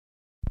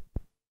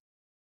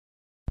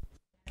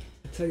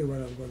tell you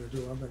what I'm going to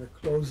do. I'm going to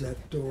close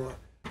that door.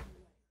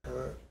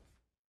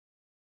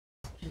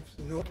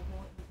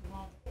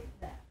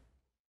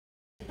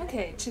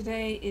 Okay,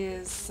 today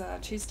is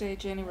Tuesday,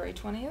 January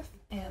 20th,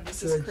 and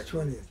this Today's is Chris,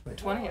 20th. Right?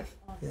 20th,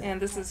 Yeah. and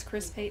this is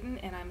Chris Payton,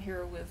 and I'm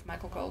here with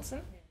Michael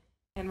Goldsen,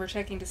 and we're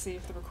checking to see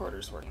if the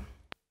recorder's working.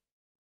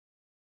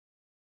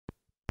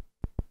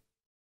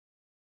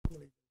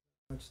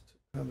 Much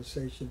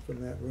conversation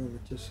from that room.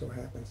 It just so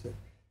happens that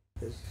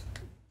there's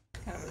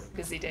Kind of a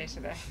busy day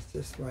today. it's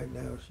just right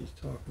now she's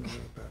talking to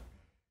me about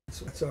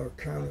it's our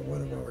accounting, one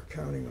of our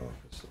accounting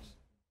officers.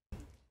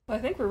 Well,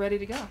 I think we're ready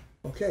to go.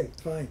 Okay,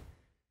 fine.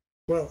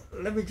 Well,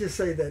 let me just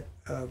say that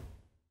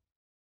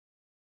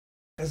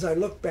as I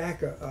look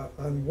back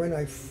on when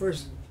I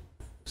first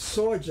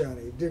saw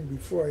Johnny, it did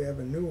before I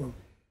ever knew him,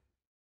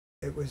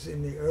 it was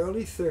in the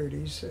early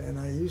 30s, and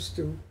I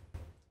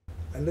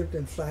lived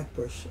in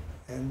Flatbush,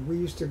 and we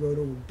used to go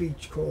to a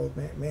beach called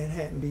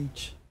Manhattan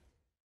Beach,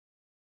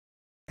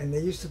 and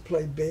they used to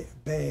play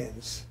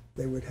bands.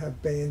 They would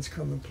have bands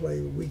come and play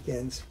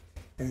weekends,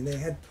 and they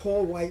had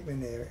Paul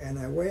Whiteman there, and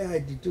the way I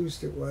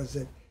deduced it was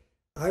that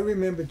I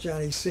remember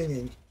Johnny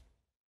singing,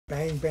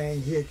 "Bang,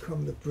 bang, here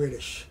come the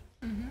British,"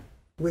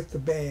 with the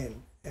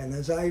band. And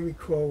as I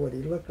recall what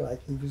he looked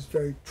like, he was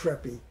very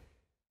preppy.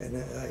 And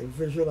I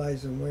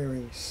visualize him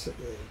wearing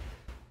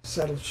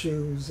saddle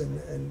shoes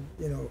and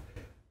you know,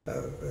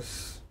 a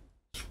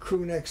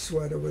crew neck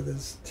sweater with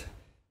his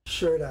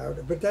shirt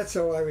out. But that's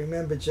how I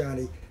remember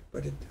Johnny.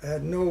 But I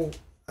had no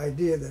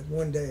idea that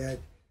one day I'd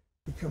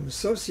become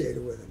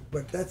associated with him.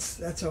 But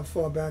that's how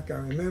far back I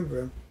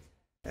remember him.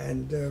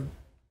 And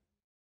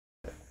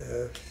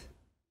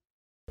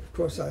of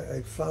course,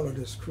 I followed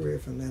his career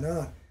from then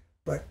on.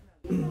 But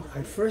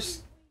I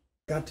first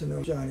got to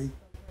know Johnny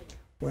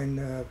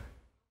when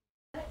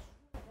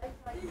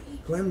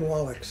Glenn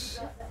Wallachs,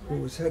 who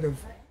was head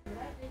of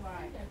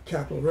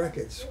Capitol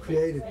Records,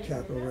 created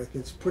Capitol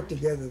Records, put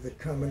together the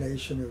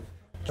combination of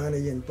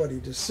Johnny and Buddy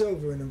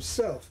DeSilva and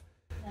himself.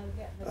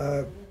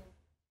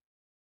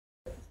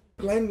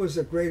 Glenn was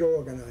a great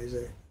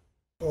organizer,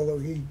 although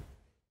he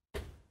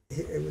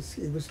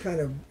was kind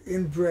of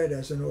inbred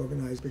as an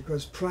organizer,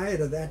 because prior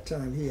to that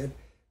time he had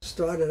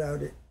started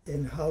out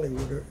in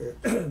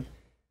Hollywood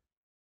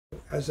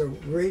as a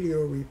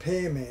radio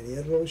repairman. He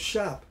had a little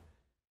shop,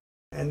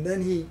 and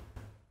then he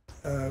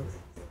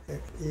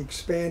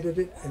expanded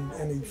it,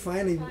 and he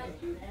finally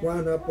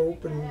wound up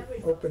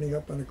opening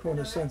up on the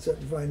corner of Sunset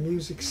and Vine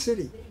Music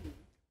City,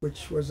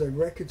 which was a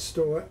record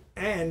store.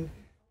 And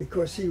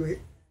because he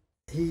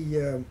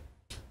had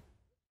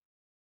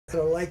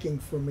a liking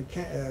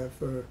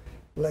for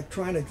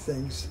electronic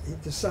things, he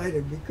decided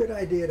it'd be a good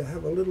idea to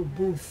have a little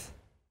booth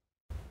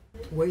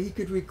where he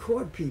could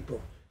record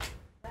people.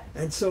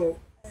 And so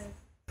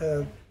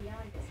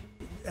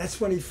that's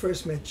when he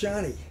first met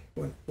Johnny,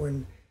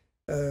 when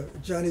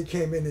Johnny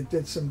came in and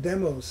did some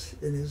demos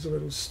in his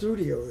little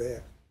studio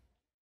there.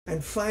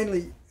 And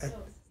finally,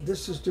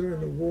 this was during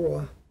the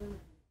war,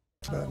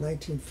 about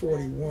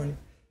 1941,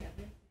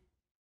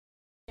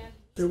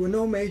 there were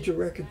no major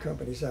record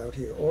companies out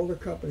here. All the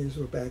companies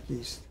were back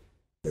east.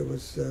 There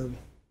was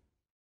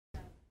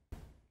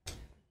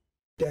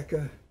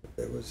Decca,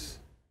 there was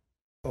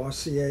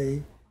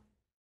RCA,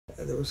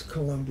 there was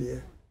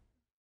Columbia,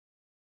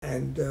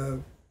 and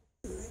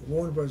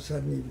Warner Bros.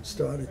 Hadn't even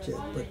started yet.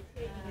 But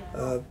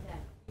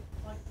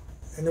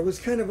and there was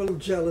kind of a little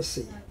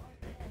jealousy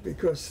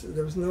because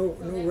there was no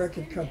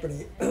record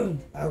company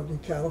out in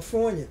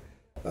California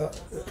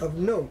of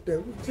note.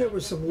 There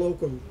were some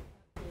local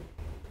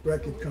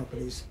record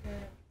companies,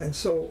 and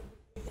so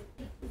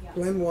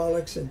Glenn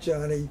Wallachs and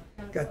Johnny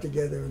got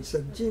together and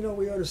said, "You know,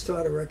 we ought to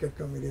start a record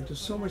company. There's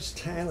so much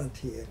talent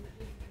here,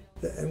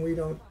 and we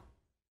don't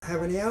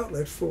have any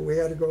outlet for. We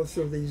had to go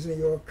through these New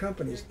York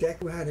companies.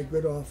 Decca had a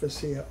good office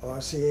here.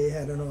 RCA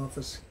had an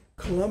office.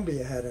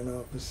 Columbia had an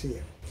office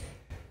here,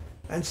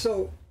 and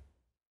so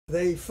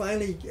they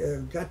finally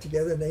got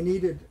together. And they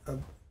needed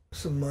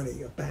some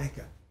money, a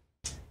backer,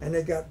 and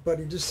they got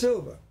Buddy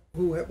DeSilva,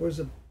 who was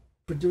a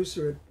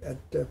producer at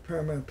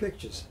Paramount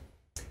Pictures.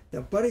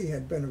 Now, Buddy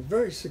had been a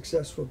very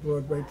successful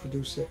Broadway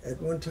producer.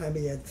 At one time,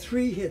 he had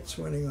 3 hits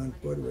running on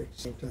Broadway at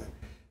the same time.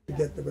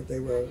 Forget what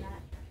they were.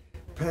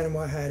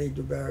 Panama Hattie,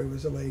 DuBarry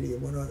Was a Lady,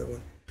 and one other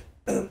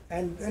one.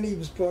 And then he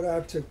was brought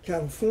out to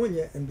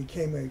California and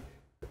became a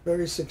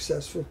very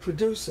successful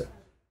producer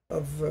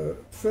of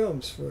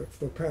films for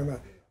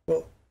Paramount.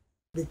 Well,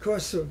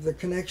 because of the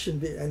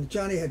connection, and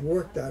Johnny had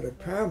worked out at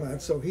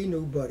Paramount, so he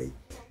knew Buddy.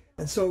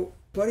 And so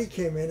Buddy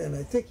came in, and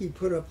I think he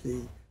put up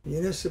the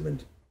municipal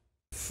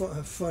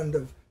fund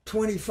of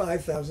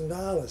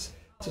 $25,000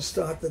 to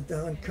start the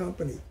Don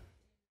Company.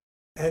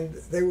 And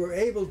they were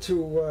able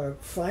to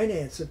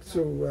finance it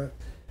through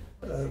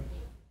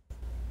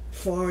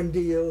foreign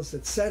deals,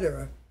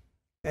 etc.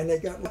 And they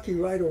got lucky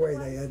right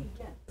away.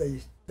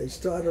 They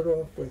started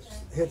off with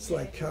hits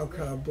like Cow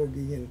Cow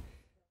Boogie, and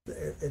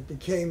it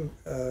became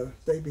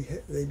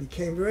they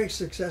became very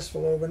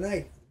successful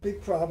overnight. The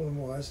big problem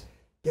was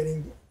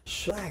getting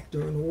shellac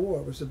during the war.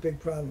 It was a big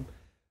problem,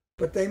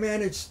 but they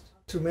managed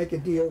to make a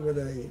deal with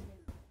a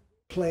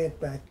plant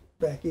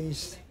back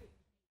east,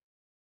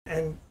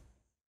 and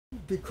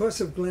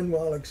because of Glenn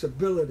Wallach's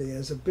ability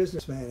as a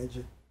business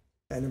manager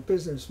and a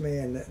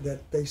businessman,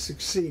 that they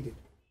succeeded.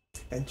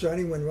 And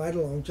Johnny went right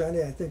along.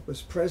 Johnny, I think,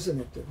 was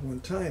president at one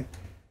time.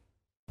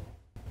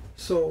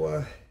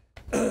 So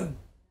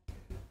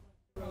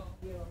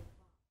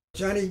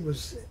Johnny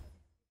was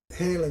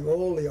handling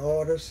all the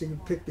artists. He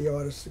would pick the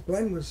artists.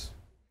 Glenn was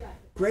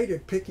great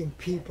at picking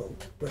people,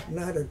 but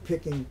not at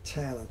picking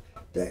talent.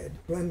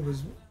 Glenn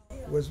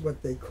was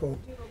what they called,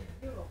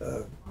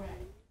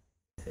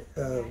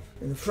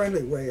 in a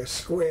friendly way, a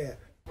square.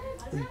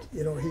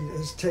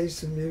 His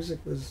taste in music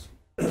was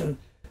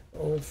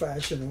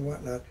old-fashioned and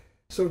whatnot.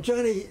 So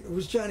it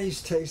was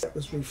Johnny's taste that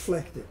was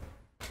reflected,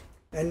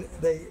 and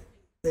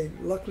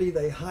luckily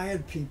they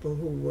hired people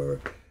who were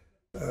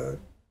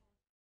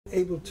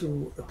able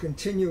to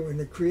continue in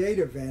the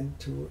creative end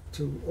to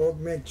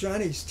augment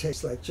Johnny's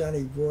taste. Like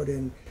Johnny brought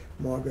in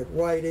Margaret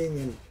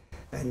Whiting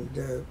and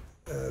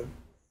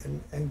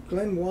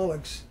Glenn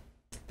Wallach's,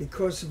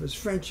 because of his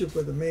friendship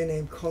with a man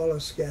named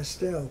Carlos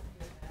Gastel,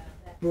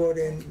 brought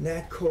in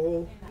Nat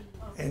Cole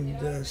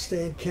and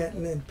Stan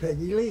Kenton and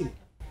Peggy Lee.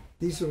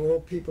 These are all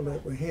people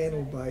that were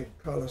handled by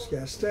Carlos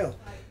Gastel.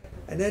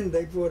 And then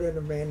they brought in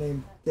a man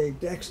named Dave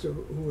Dexter,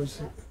 who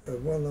was a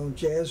well-known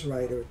jazz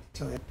writer at the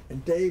time.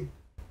 And Dave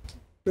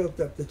built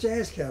up the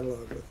jazz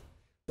catalog with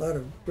a lot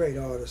of great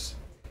artists,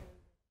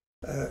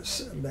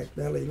 like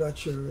Nellie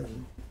Lutcher,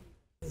 and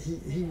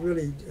he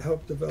really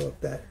helped develop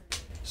that.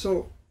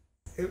 So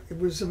it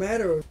was a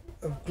matter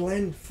of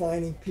Glenn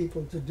finding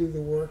people to do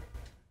the work,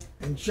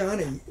 and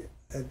Johnny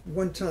at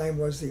one time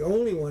was the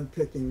only one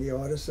picking the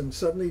artists, and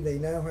suddenly they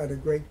now had a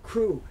great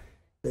crew.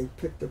 They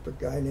picked up a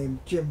guy named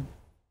Jim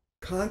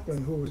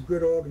Conklin, who was a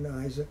good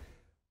organizer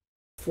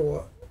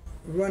for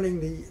running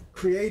the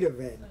creative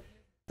end,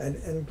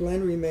 and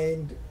Glenn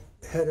remained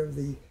head of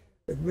the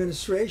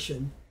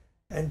administration,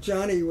 and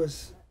Johnny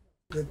was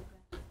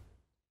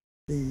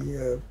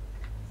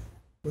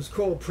was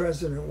called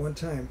president at one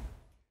time.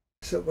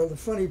 So, well, the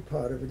funny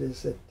part of it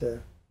is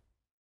that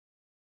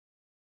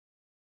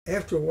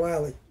after a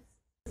while,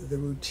 the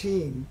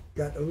routine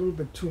got a little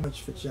bit too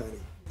much for Johnny.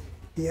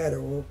 He had to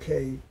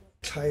okay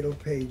title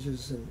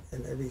pages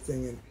and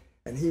everything,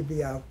 and he'd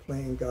be out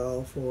playing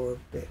golf or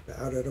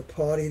out at a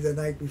party the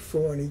night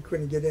before, and he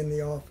couldn't get in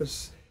the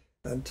office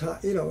in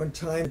time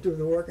to do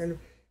the work. And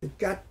it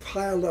got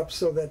piled up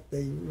so that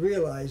they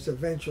realized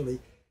eventually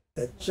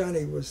that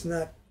Johnny was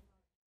not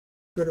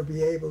going to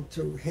be able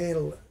to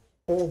handle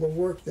all the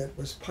work that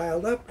was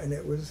piled up, and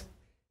it was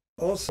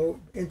also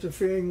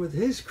interfering with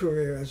his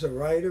career as a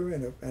writer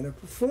and a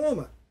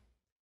performer.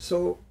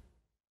 So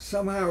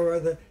somehow or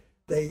other,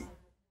 they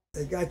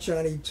got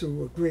Johnny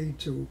to agree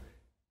to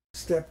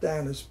step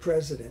down as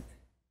president.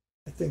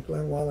 I think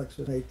Glenn Wallach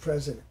was made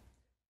president.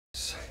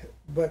 So,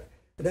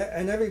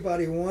 and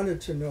everybody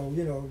wanted to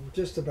know,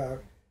 just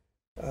about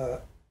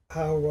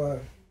how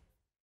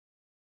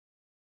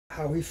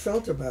he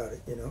felt about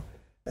it,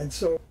 And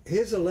so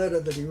here's a letter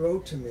that he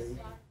wrote to me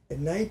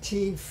in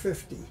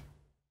 1950.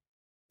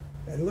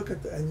 And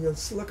you'll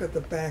look at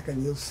the back,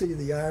 and you'll see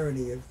the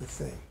irony of the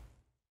thing.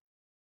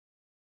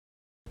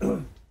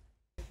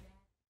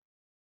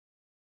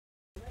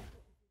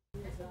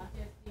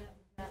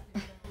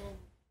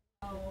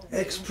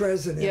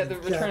 Ex-president. Yeah, the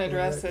return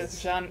address Records.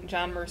 says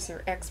John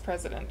Mercer,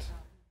 ex-president,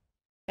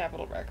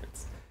 Capitol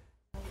Records.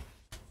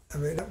 I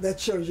mean, that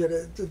shows you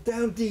that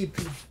down deep,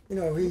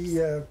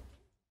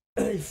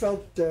 he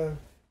felt a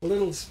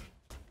little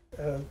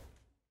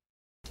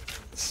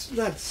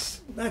not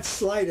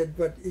slighted,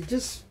 but he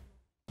just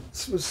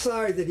was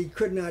sorry that he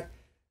could not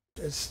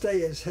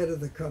stay as head of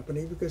the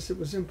company because it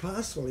was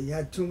impossible. He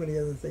had too many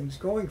other things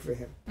going for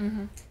him.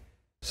 Mm-hmm.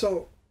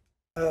 So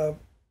at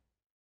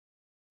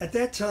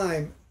that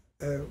time,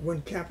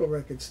 when Capitol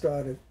Records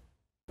started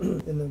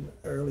in the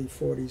early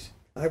 40s,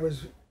 I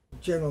was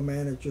general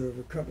manager of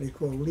a company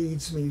called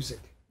Leeds Music,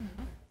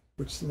 mm-hmm.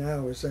 which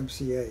now is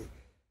MCA.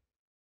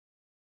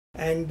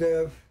 And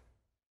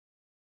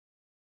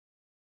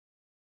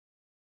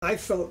I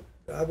felt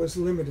I was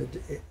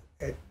limited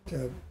at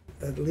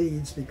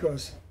Leeds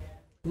because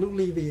Lou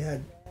Levy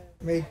had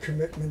made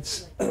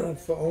commitments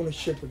for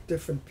ownership of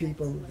different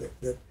people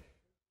that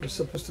were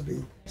supposed to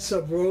be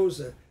sub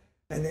rosa,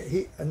 and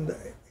he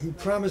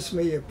promised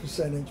me a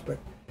percentage, but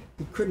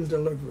he couldn't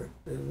deliver it.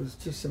 It was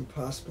just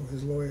impossible.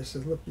 His lawyer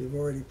said, "Look, you've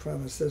already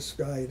promised this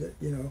guy that,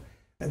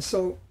 and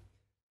so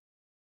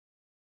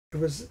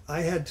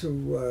I had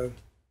to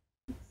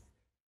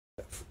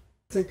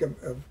think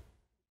of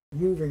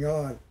moving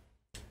on.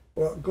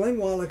 Well, Glenn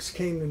Wallach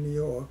came to New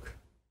York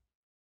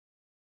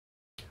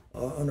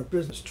on a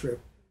business trip.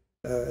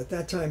 At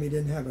that time, he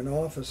didn't have an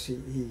office. He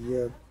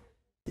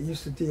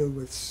used to deal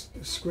with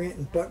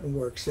Scranton Button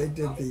Works. They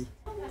did the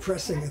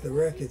pressing of the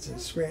records in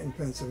Scranton,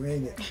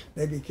 Pennsylvania.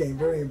 They became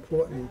very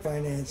important in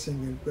financing,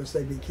 and because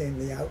they became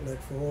the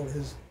outlet for all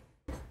his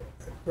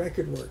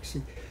record works.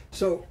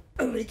 So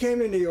he came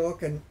to New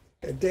York, and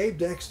Dave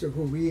Dexter,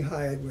 who we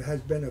hired,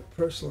 has been a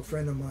personal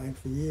friend of mine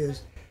for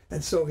years.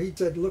 And so he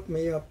said, look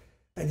me up.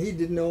 And he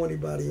didn't know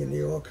anybody in New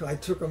York. I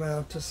took him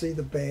out to see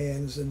the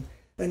bands, and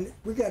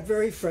we got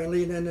very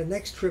friendly. And then the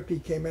next trip he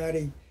came out,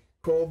 he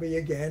called me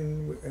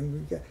again,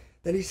 and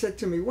then he said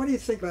to me, what do you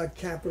think about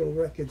Capitol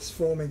Records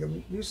forming a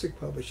music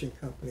publishing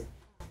company?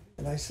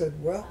 And I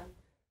said, well,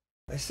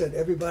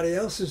 everybody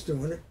else is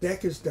doing it.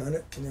 Decca's done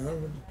it. You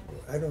know,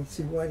 I don't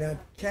see why not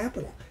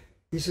Capitol.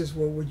 He says,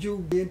 well, would you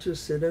be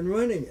interested in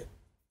running it?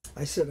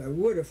 I said, I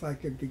would if I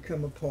could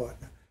become a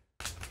partner.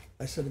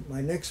 I said,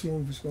 my next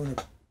move is going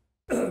to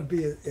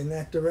be in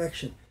that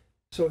direction.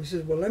 So he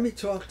said, well, let me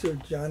talk to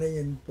Johnny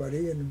and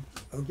Buddy, and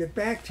I'll get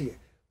back to you.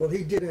 Well,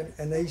 he didn't,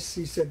 and he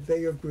said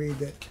they agreed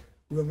that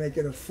we'll make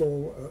it a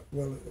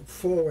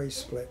four-way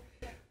split.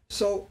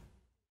 So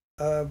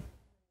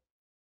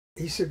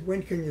he said,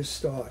 when can you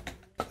start?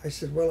 I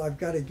said, well, I've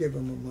got to give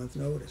him a month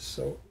notice.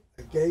 So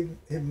I gave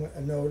him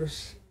a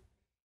notice,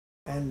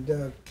 and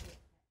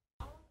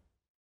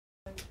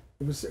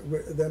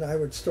then I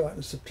would start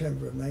in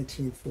September of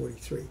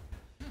 1943.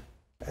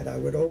 And I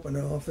would open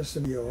an office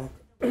in New York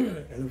and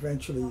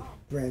eventually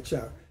branch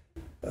out.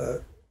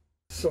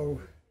 So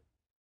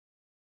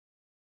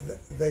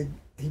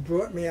he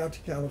brought me out to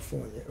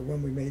California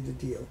when we made the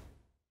deal.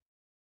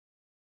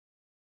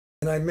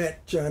 And I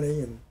met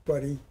Johnny and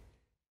Buddy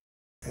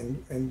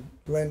and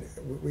Glenn.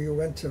 We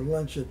went to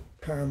lunch at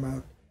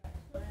Paramount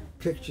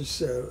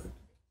Pictures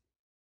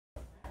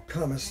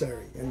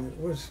commissary. And it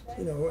was,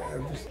 you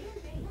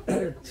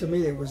know, to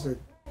me it was a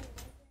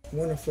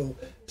wonderful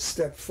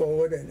step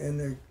forward,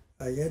 and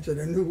I entered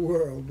a new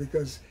world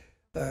because,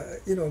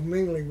 you know,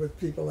 mingling with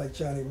people like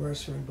Johnny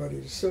Mercer and Buddy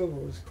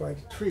DeSilva was quite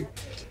a treat.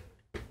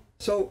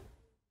 So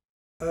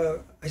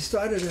I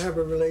started to have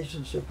a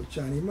relationship with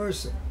Johnny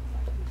Mercer,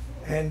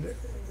 and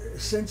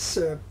since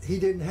he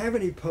didn't have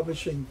any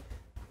publishing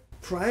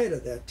prior to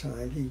that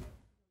time, he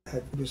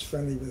was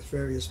friendly with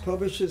various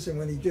publishers, and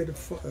when he did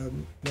a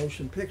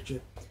motion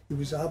picture, he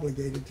was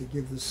obligated to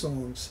give the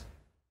songs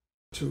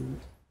to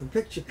the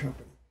picture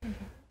company.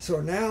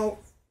 So now,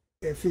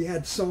 if he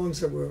had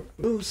songs that were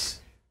loose,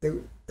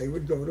 they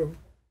would go to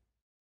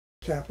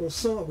Capitol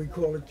Song. We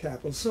called it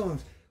Capitol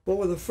Songs.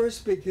 Well, the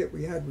first big hit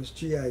we had was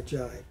G.I.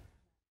 Jive.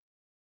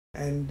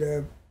 And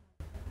it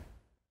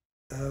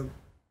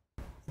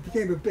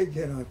became a big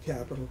hit on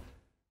Capitol.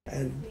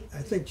 And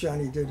I think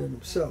Johnny did it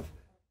himself.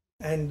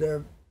 And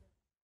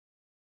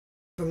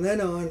from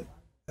then on,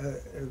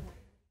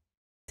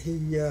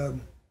 he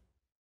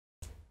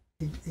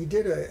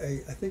did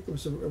I think it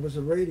was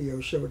a radio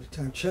show at the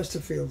time,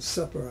 Chesterfield's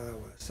Supper Hour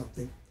or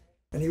something,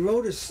 and he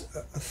wrote a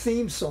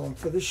theme song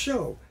for the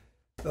show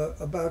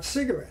about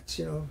cigarettes,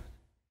 you know,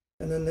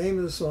 and the name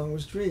of the song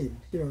was Dream.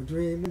 You know,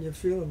 dream when you're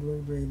feeling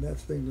blue, dream, that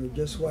thing,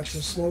 just watch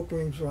the smoke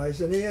rings rise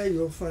in the air,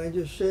 you'll find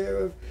your share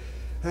of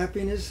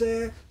happiness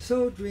there,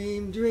 so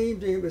dream, dream,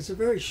 dream. It's a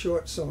very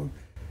short song,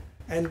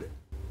 and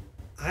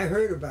I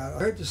heard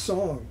the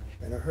song,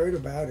 and I heard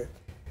about it,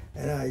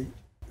 and I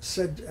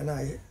said,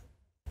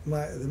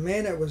 the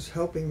man that was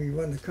helping me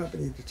run the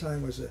company at the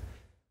time was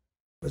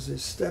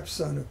his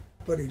stepson of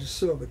Buddy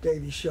DeSilva,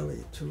 Davy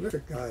Shelley, a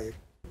terrific guy,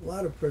 a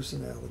lot of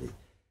personality,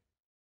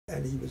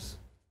 and he was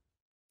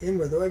in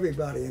with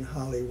everybody in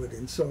Hollywood,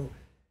 and so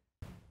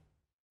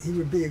he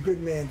would be a good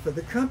man for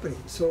the company.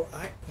 So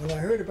when I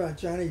heard about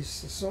Johnny's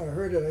song, I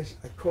heard it,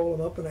 I called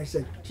him up and I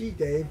said, gee,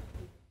 Dave,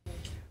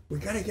 we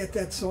got to get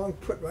that song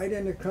put right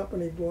in the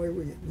company, boy.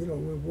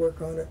 We'll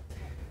work on it.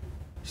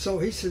 So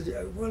he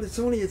said, well, it's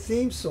only a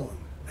theme song.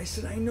 I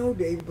said, I know,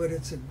 Dave, but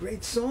it's a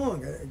great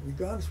song,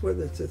 regardless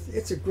whether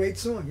it's a great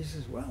song. He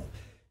says, well,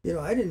 you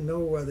know, I didn't know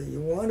whether you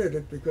wanted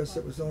it because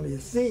it was only a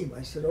theme.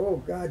 I said,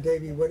 oh, God,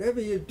 Davey,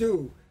 whatever you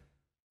do,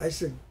 I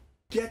said,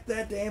 get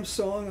that damn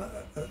song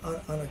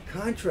on a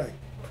contract.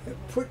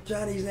 Put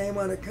Johnny's name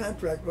on a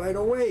contract right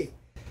away.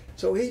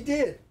 So he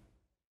did.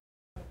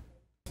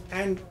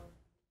 And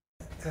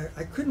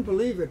I couldn't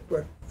believe it,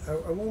 but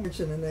I won't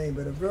mention the name,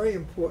 but a very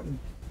important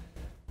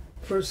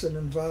person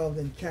involved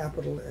in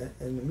Capitol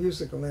and the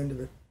musical end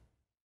of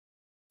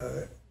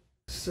it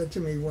said to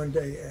me one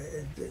day,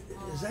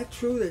 is that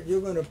true that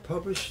you're going to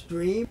publish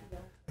Dream?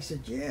 I said,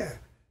 yeah.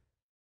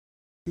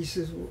 He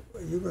says,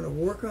 well, you're going to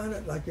work on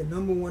it like a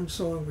 #1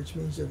 song, which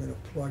means you're going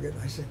to plug it.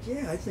 I said,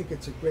 yeah, I think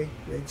it's a great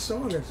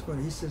song.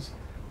 He says,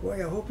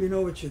 boy, I hope you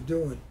know what you're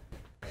doing.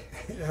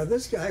 Now,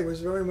 this guy was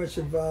very much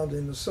involved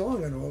in the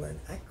song and all, and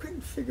I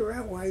couldn't figure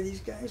out why these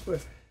guys were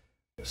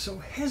so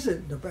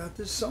hesitant about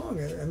this song.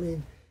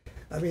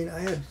 I mean, I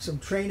had some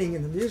training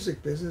in the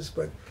music business,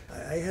 but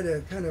I had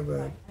a kind of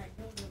an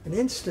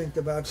instinct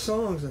about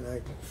songs, and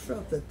I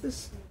felt that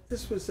this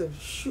was a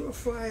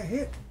surefire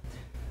hit.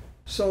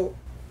 So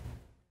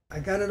I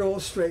got it all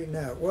straightened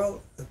out.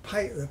 Well, the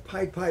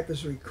Pied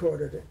Pipers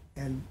recorded it,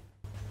 and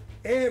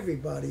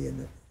everybody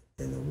in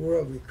the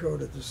world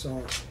recorded the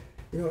song.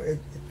 You know, it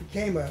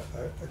became a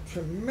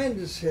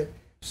tremendous hit,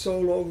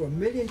 sold over 1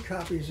 million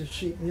copies of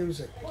sheet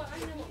music.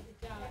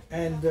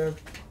 And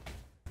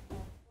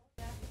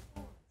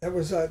that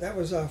was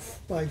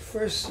my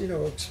first,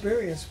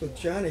 experience with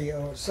Johnny,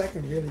 or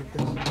second really,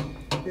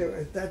 because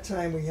At that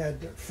time we had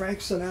Frank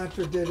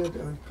Sinatra did it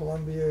on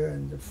Columbia,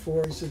 and the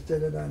Four Aces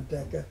did it on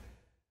Decca.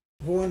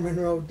 Vaughn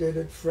Monroe did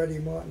it, Freddie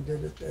Martin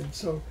did it, and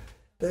so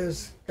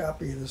there's a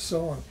copy of the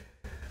song.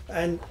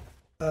 And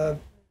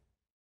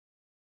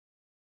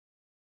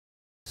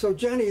so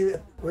Johnny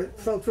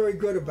felt very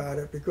good about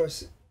it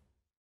because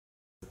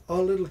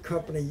our little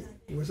company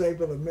was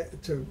able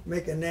to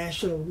make a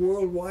national,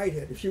 worldwide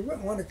hit. If you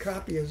want to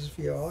copy us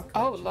for your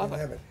archives, you can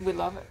have it. We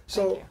love it.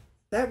 So Thank you.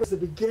 that was the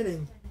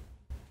beginning.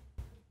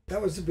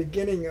 That was the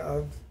beginning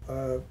of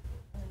a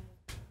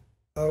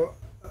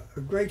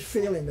great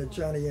feeling that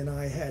Johnny and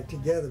I had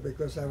together,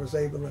 because I was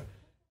able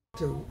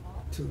to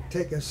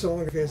take a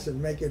song of his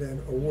and make it a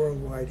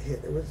worldwide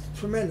hit. It was a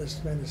tremendous,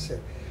 tremendous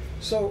hit.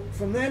 So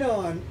from then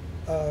on,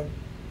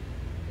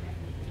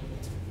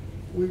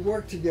 we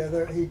worked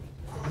together.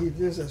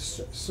 There's a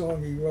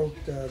song he wrote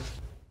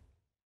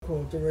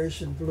called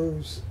Duration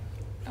Blues.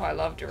 Oh, I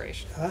love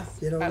Duration. Huh?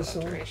 You know the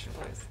song? I love Duration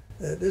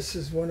Blues. This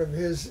is one of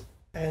his,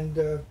 and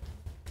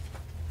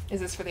is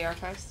this for the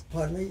archives?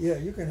 pardon me? Yeah,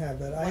 you can have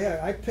that.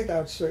 I picked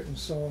out certain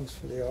songs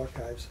for the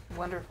archives.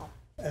 Wonderful.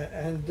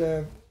 And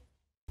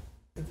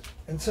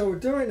so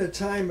during the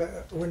time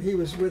when he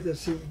was with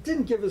us, he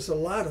didn't give us a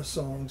lot of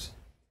songs,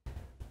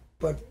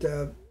 but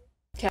the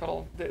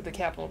Capitol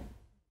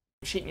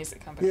sheet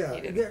music company.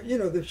 yeah, you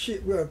know, the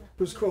sheet, well, it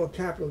was called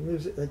Capitol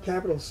Music,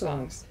 Capitol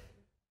Songs.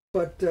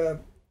 But did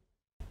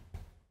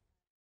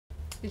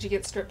you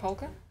get Strip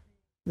Polka?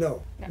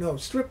 no,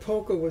 Strip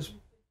Polka was.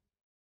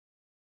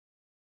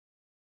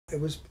 It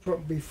was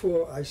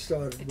before I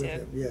started with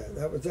him. Yeah,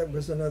 that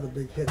was another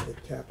big hit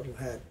that Capitol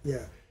had.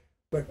 Yeah,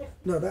 but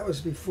no, that was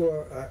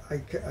before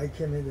I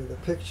came into the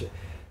picture.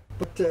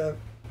 But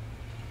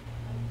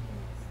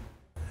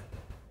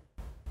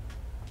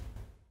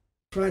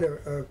trying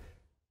to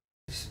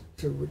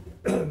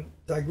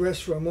digress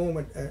for a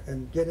moment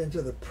and get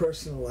into the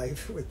personal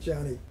life with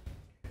Johnny.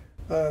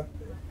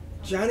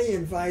 Johnny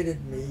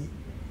invited me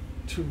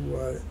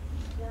to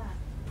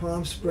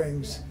Palm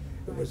Springs.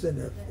 It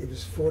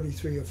was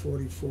 43 or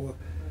 44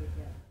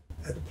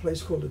 at a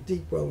place called the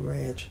Deepwell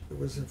Ranch. It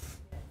was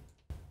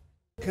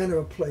kind of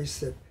a place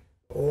that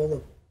all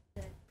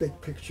the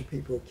big picture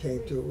people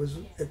came to. It was,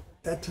 at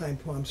that time,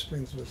 Palm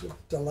Springs was a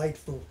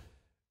delightful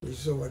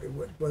resort. It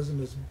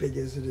wasn't as big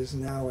as it is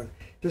now, and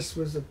this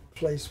was a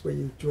place where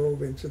you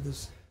drove into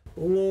this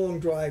long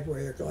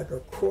driveway, like a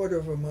quarter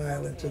of a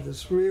mile into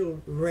this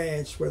real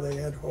ranch where they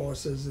had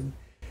horses, and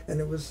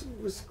it was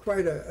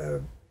quite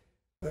a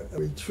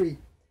retreat.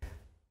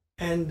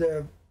 And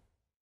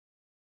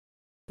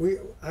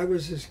I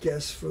was his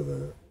guest for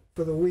the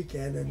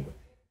weekend,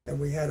 and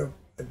we had a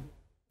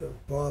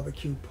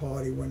barbecue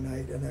party one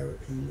night, and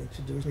he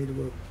introduced me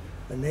to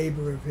a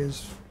neighbor of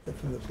his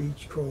from the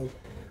beach called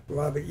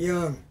Robert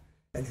Young,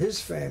 and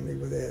his family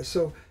were there.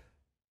 So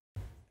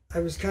I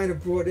was kind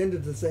of brought into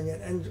the thing,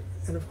 and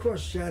of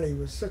course Johnny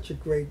was such a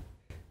great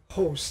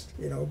host,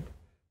 you know,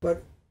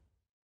 but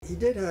he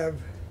did have,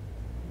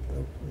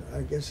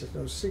 I guess it's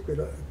no secret,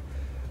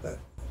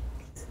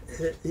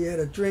 he had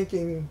a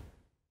drinking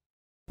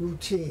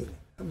routine,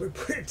 I'm going to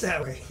put it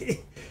that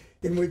way,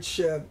 in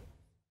which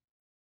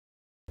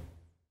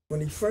when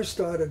he first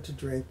started to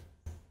drink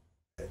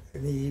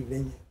in the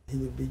evening, he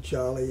would be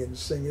jolly and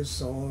sing his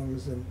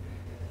songs and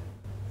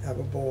have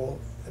a ball.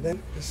 And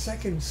then the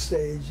second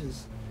stage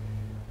is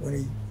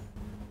when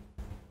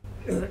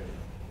he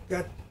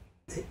got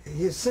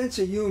his sense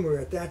of humor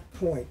at that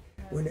point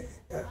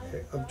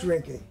of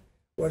drinking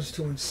was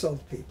to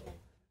insult people.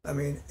 I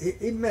mean,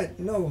 he meant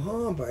no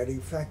harm by it. In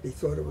fact, he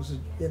thought it was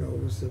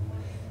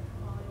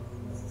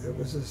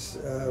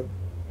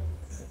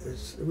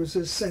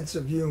his sense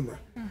of humor.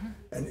 Mm-hmm.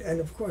 And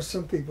of course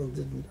some people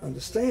didn't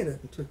understand it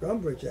and took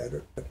umbrage at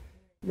it, but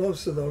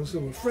most of those who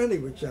were friendly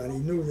with Johnny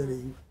knew that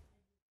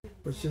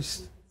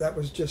that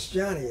was just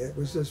Johnny. It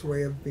was his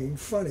way of being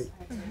funny.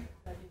 Mm-hmm.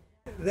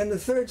 Then the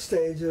third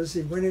stage is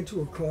he went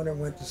into a corner and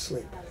went to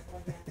sleep.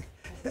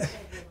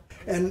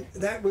 And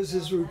that was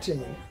his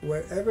routine.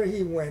 Wherever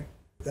he went,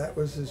 that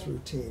was his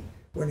routine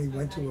when he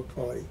went to a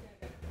party.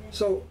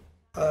 So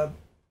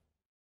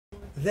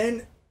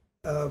then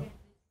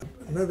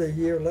another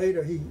year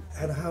later, he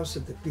had a house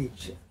at the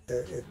beach.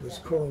 It was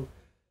called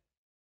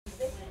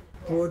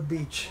Broad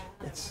Beach.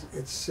 It's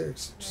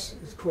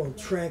called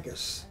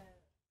Trancas,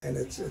 and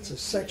it's a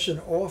section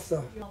off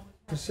the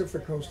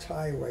Pacific Coast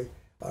Highway,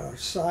 on a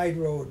side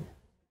road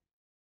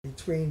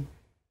between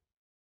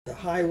the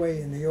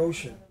highway and the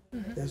ocean.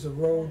 Mm-hmm. There's a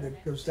road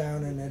that goes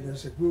down, and then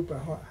there's a group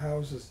of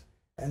houses,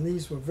 and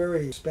these were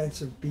very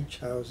expensive beach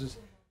houses,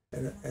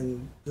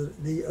 and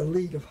the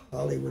elite of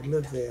Hollywood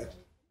lived there.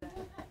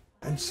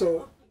 And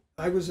so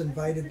I was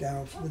invited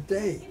down for the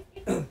day.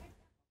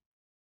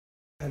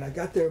 And I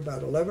got there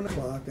about 11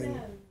 o'clock,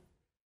 and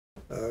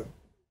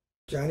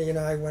Johnny and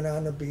I went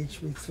on the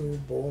beach. We threw a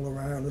ball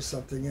around or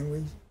something, and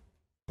we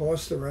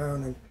horsed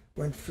around and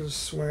went for a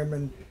swim,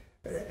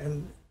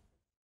 and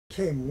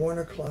came 1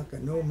 o'clock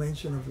and no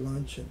mention of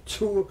lunch, and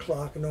 2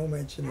 o'clock, no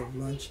mention of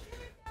lunch.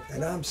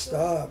 And I'm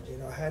starved, you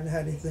know, I hadn't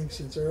had anything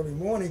since early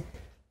morning.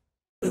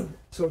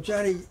 So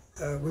Johnny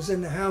was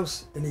in the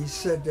house, and he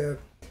said,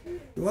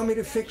 "You want me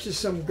to fix you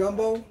some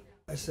gumbo?"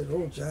 I said,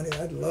 "Oh, Johnny,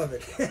 I'd love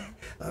it."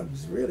 I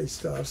was really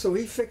starved. So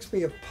he fixed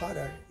me a pot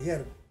of, he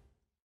had a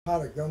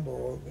pot of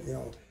gumbo, you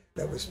know,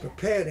 that was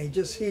prepared, and he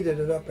just heated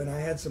it up, and I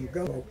had some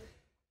gumbo.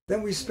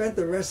 Then we spent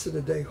the rest of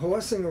the day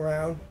horsing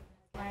around,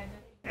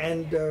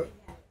 and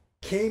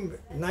came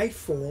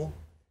nightfall.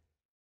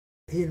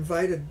 He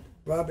invited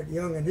Robert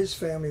Young and his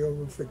family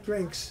over for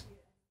drinks,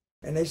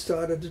 and they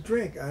started to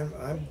drink.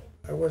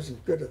 I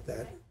wasn't good at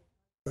that,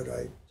 but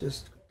I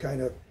just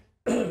kind of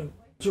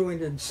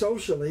joined in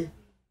socially.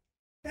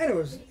 And it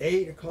was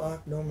 8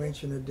 o'clock, no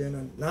mention of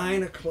dinner.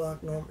 9 o'clock,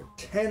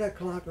 10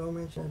 o'clock, no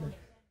mention of dinner.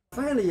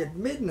 Finally, at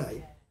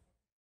midnight,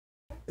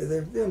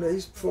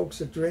 these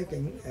folks are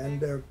drinking,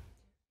 and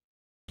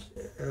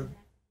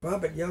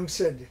Robert Young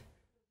said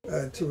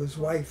to his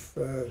wife,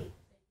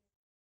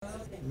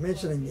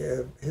 mentioning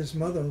his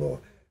mother-in-law,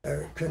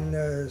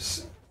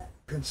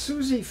 can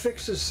Susie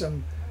fix us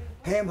some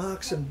ham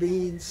hocks and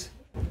beans?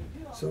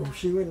 So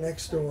she went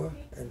next door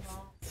and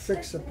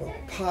fixed up a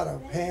pot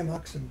of ham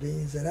hocks and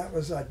beans, and that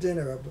was our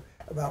dinner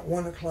about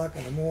 1 o'clock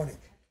in the morning.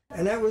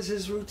 And that was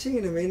his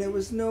routine. I mean, there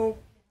was no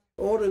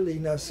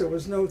orderliness. There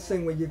was no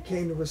thing where you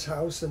came to his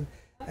house and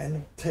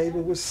the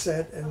table was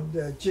set and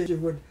Gigi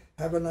would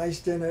have a nice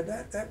dinner.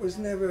 That was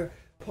never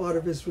part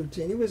of his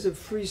routine. He was a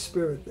free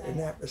spirit in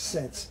that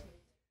sense.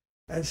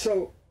 And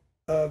so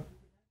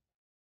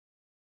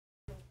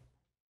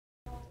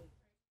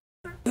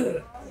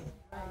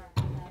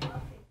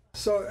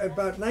so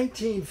about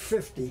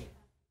 1950,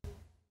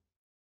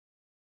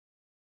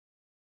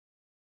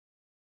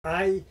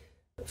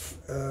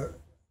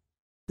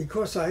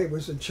 because I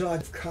was in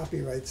charge of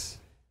copyrights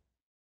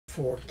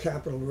for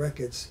Capitol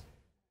Records,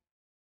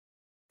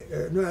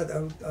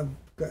 I'm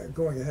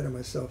going ahead of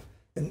myself,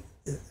 and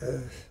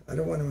I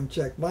don't want to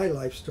inject my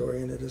life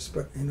story into this,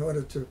 but in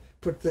order to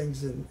put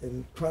things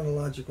in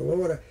chronological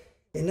order,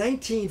 in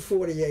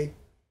 1948,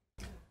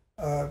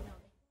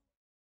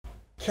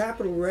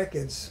 Capitol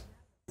Records,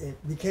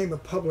 it became a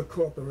public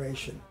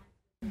corporation,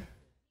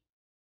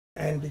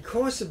 and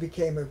because it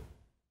became a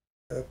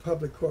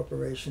public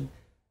corporation,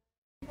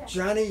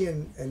 Johnny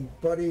and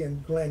Buddy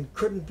and Glenn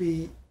couldn't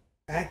be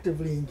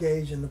actively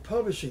engaged in the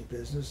publishing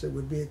business. It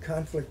would be a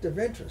conflict of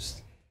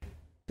interest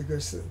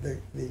because the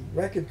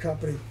record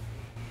company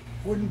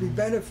wouldn't be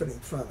benefiting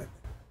from it.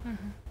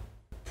 Mm-hmm.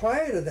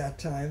 Prior to that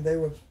time,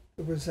 it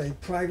was a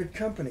private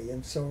company,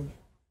 and so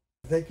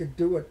they could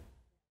do it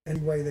any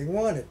way they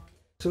wanted.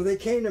 So they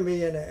came to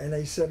me and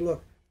they said,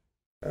 "Look,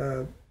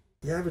 you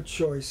have a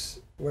choice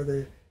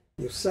whether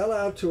you sell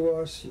out to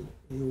us,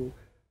 you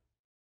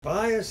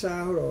buy us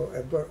out,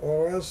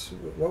 or else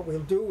what we'll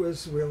do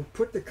is we'll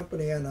put the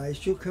company on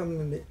ice. You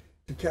come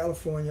to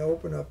California,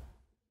 open up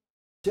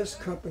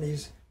just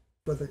companies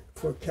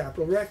for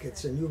Capitol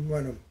Records, and you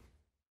run them."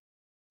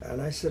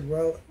 And I said,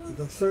 "Well,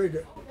 the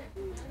third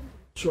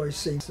choice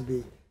seems to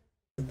be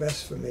the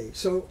best for me."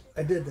 So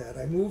I did that.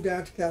 I moved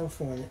out to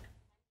California,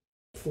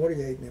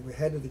 48, and we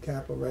headed the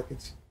Capitol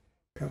Records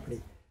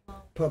company,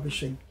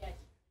 publishing.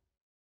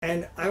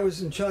 And I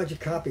was in charge of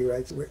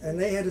copyrights, and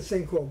they had a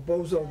thing called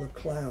Bozo the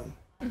Clown.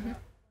 Mm-hmm.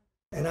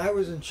 And I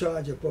was in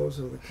charge of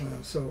Bozo the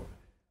Clown. So,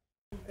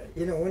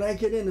 you know, when I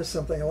get into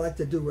something, I like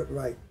to do it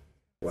right.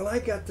 Well, I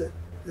got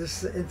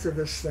into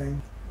this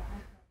thing,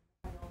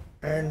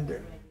 and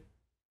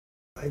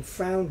I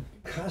found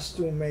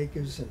costume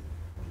makers and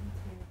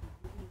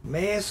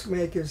mask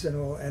makers and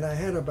all, and I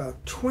had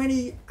about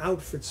 20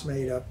 outfits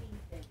made up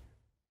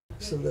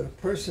so that a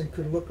person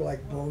could look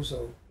like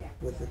Bozo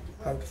with the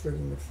outfit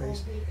in the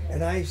face.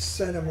 And I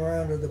sent them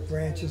around to the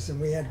branches, and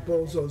we had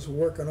Bozos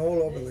working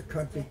all over the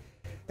country,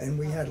 and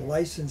we had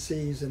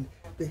licensees.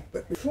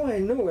 But before I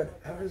knew it,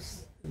 I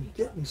was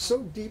getting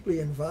so deeply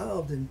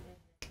involved in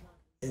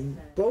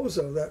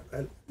Bozo that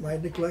I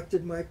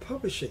neglected my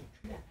publishing.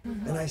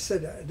 Mm-hmm. And I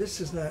said, this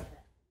is not,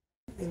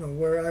 you know,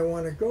 where I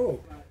want to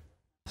go.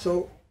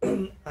 So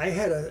I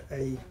had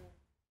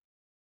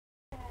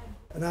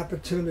an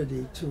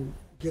opportunity to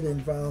get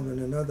involved in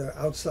another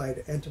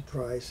outside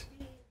enterprise,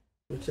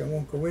 which I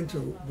won't go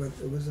into, but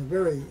it was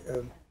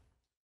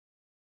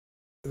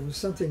it was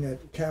something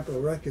that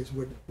Capitol Records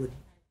would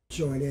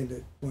join in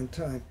at one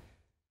time.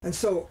 And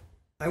so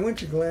I went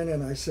to Glenn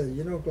and I said,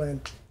 "You know,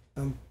 Glenn,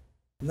 I'm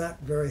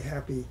not very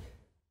happy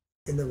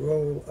in the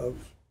role of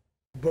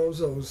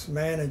Bozo's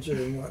manager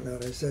and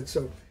whatnot." I said,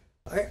 "So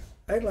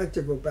I'd like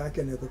to go back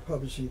into the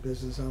publishing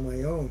business on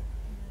my own."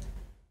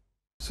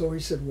 So he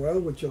said, "Well,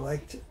 would you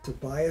like to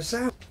buy us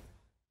out?"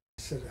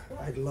 I said,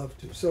 "I'd love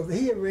to." So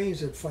he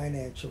arranged it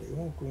financially. I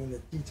won't go into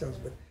details,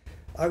 but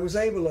I was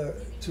able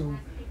to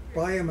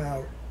buy him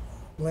out,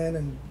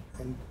 Glenn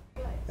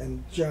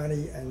and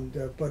Johnny and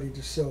Buddy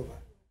DeSilva.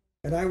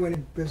 And I went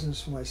in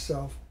business for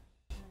myself,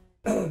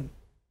 and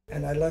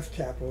I left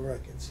Capitol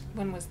Records.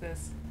 When was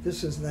this?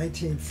 This is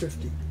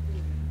 1950.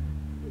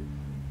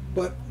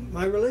 But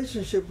my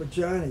relationship with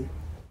Johnny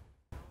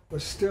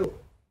was still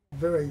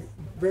very,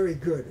 very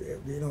good.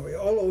 You know,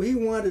 although he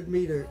wanted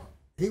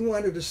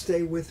to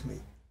stay with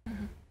me.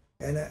 Mm-hmm.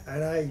 And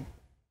I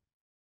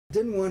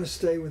didn't want to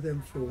stay with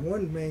him for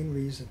one main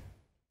reason,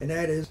 and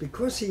that is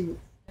because he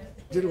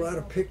did a lot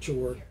of picture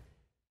work.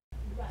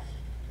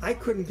 I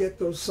couldn't get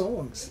those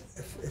songs.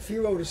 If he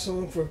wrote a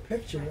song for a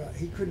picture,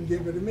 he couldn't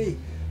give it to me.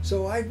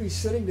 So I'd be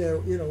sitting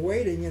there, you know,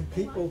 waiting, and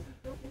people,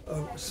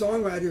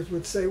 songwriters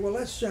would say, well,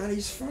 that's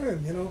Johnny's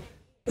firm, you know.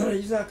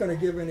 He's not going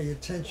to give any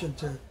attention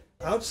to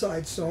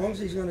outside songs.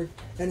 He's going to,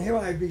 and here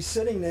I'd be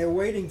sitting there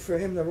waiting for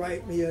him to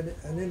write me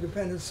an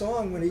independent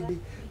song when he'd be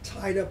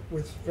tied up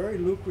with very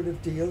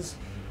lucrative deals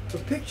for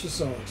picture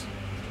songs.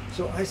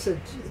 So I said,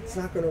 it's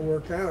not going to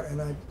work out,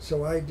 and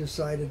so I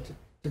decided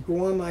to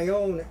go on my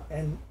own,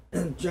 and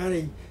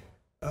Johnny,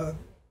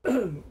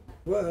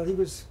 well, he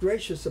was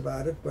gracious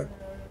about it, but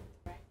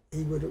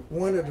he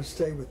wanted to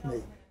stay with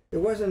me. It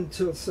wasn't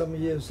until some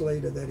years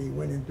later that he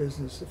went in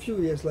business. A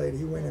few years later,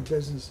 he went in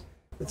business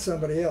with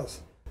somebody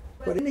else.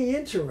 But in the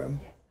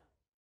interim,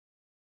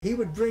 he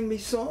would bring me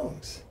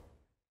songs,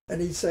 and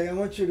he'd say, I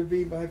want you to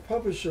be my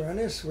publisher on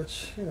this,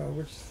 which, you know,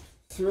 which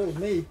thrilled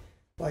me.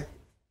 Like,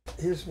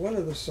 here's one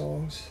of the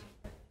songs.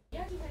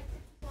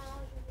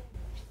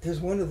 Here's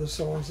one of the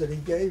songs that he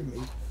gave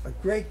me. A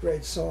great,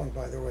 great song,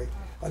 by the way.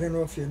 I don't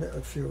know if you know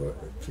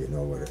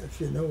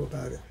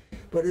about it,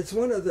 but it's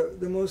one of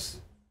the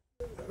most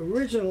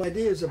original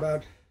ideas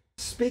about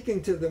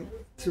speaking to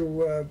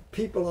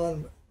people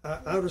on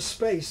outer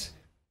space.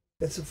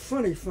 It's a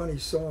funny, funny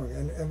song,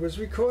 and was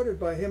recorded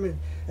by him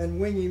and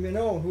Wingy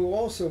Minot, who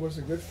also was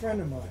a good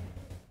friend of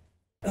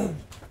mine.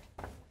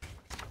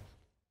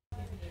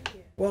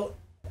 Well,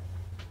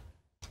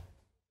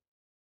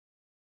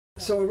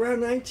 so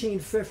around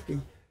 1950,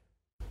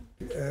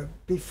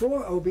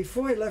 before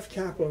I left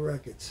Capitol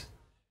Records,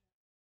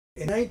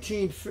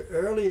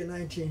 early in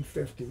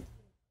 1950,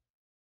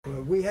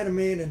 we had a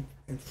man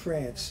in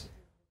France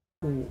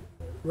who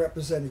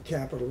represented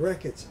Capitol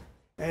Records,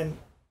 and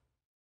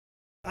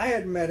I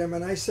had met him,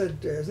 and I said,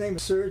 his name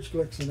is Serge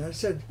Goldsen. I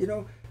said, you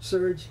know,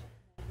 Serge,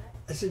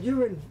 I said,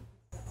 you're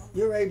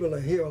able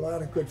to hear a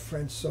lot of good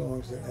French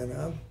songs,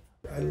 and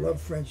I love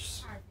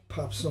French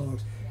pop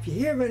songs. If you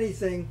hear of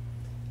anything,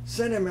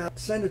 send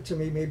it to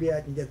me. Maybe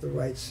I can get the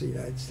rights to the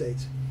United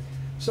States.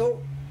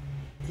 So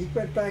he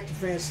went back to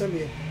France, sent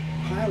me a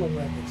pile of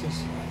records,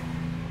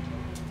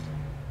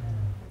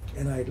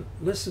 and I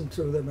listened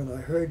to them, and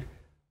I heard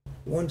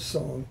one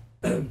song.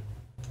 I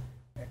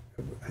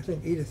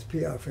think Edith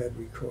Piaf had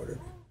recorded,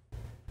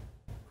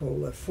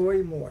 called La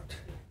Feuille Morte.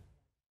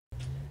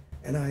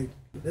 And I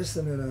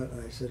listened to that,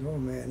 and I said, oh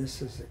man,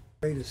 this is the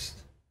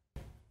greatest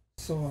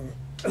song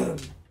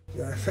that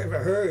I've ever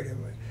heard.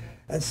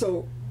 And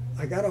so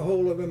I got a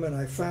hold of him, and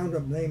I found the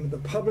name of the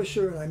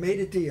publisher, and I made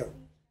a deal.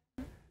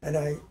 And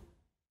I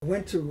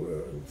went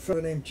to a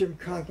fellow named Jim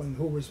Conklin,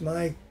 who was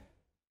my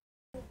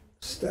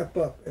step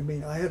up. I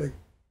mean, I had to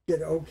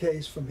get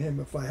okays from him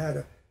if I had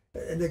to.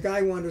 And the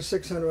guy wanted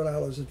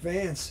 $600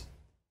 advance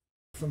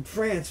from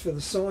France for the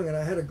song, and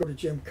I had to go to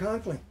Jim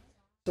Conklin.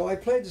 So I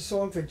played the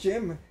song for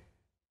Jim,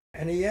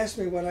 and he asked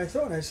me what I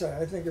thought. I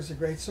said, I think it's a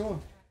great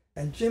song.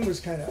 And Jim was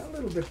kind of a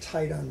little bit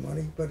tight on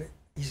money, but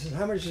he says,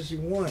 how much does he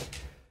want?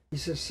 He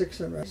says,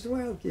 $600. I said,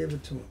 well, I'll give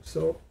it to him.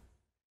 So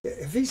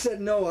if he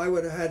said no, I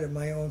would have had it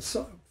my own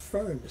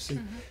firm, you see.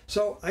 Mm-hmm.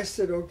 So I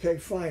said, okay,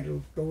 fine,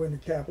 it'll go into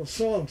Capitol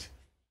Songs.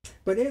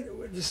 But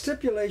the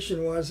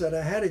stipulation was that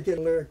I had to get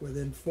a lyric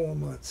within 4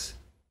 months.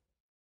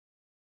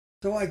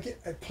 So I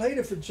played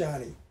it for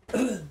Johnny,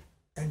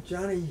 and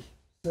Johnny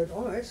said,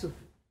 oh,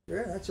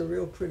 that's a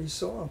real pretty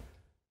song.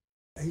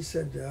 He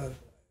said,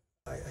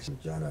 I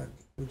said, John,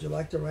 would you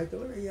like to write the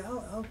lyric? Yeah,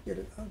 I'll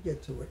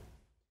get to it.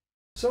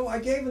 So I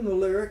gave him the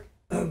lyric,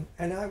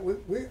 and I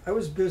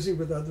was busy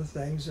with other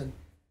things,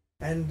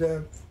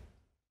 and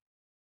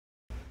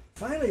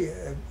finally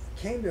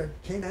came to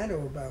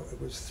know about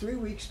it was 3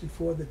 weeks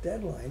before the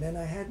deadline, and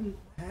I hadn't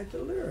had the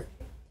lyric.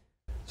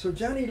 So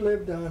Johnny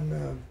lived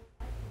on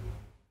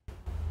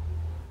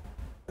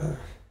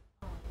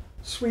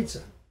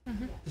Sweetser,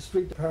 mm-hmm. the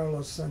street that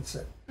parallels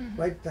Sunset, mm-hmm.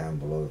 right down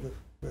below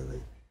where the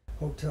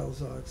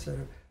hotels are,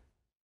 etc.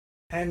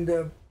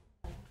 And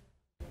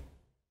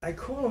I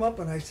called him up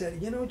and I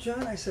said, you know,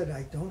 John, I said,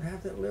 I don't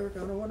have that lyric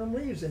on Autumn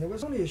Leaves. And it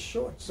was only a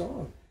short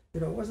song. You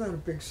know, it was not a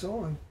big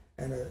song.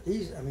 And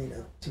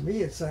to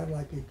me, it sounded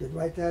like he could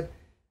write that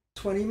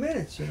 20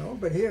 minutes, you know.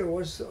 But here it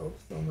was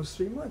almost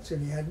 3 months,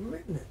 and he hadn't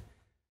written it.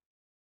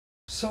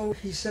 So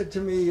he said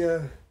to me,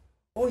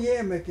 oh,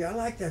 yeah, Mickey, I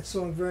like that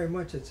song very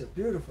much. It's a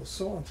beautiful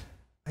song.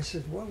 I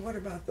said, well, what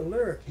about the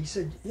lyric? He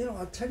said, you know,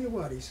 I'll tell you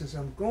what. He says,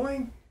 I'm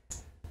going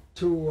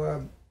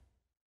to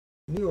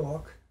New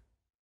York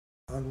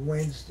on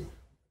Wednesday,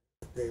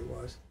 the day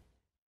was,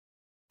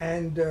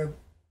 and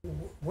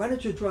why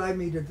don't you drive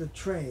me to the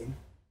train,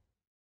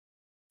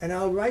 and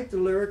I'll write the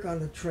lyric on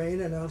the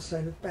train and I'll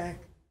send it back,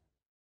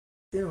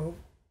 you know,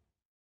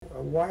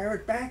 I'll wire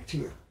it back to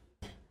you.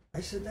 I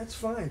said, that's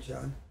fine,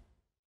 John.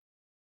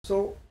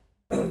 So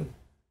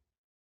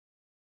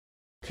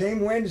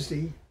came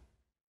Wednesday,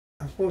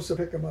 I'm supposed to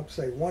pick him up,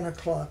 say 1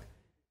 o'clock,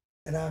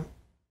 and I'm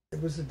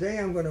it was the day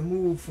I'm going to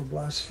move from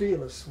Los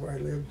Feliz, where I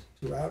lived,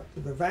 out to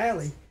the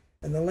valley,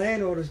 and the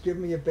landlord's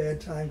giving me a bad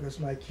time because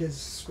my kids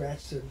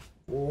scratched the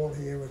wall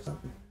here or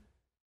something.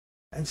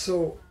 And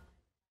so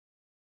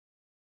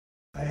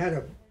I had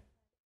to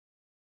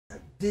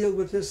deal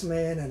with this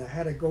man, and I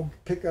had to go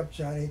pick up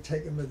Johnny,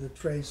 take him to the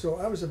train. So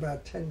I was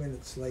about 10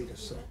 minutes late or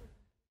so,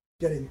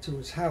 getting to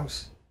his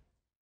house.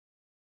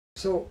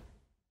 So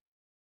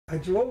I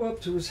drove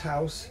up to his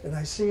house, and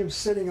I see him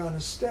sitting on the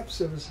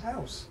steps of his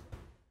house.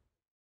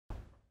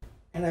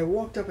 And I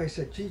walked up, I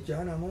said, gee,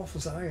 John, I'm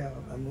awful sorry,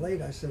 I'm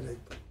late. I said, I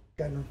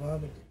got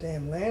involved with the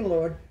damn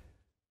landlord.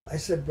 I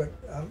said, but,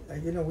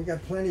 you know, we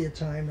got plenty of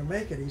time to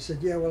make it. He said,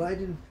 yeah, well, I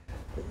didn't,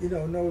 you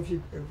know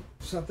if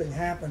something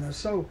happened or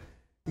so.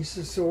 He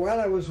says, so while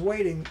I was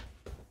waiting,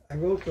 I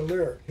wrote the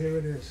lyric. Here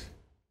it is.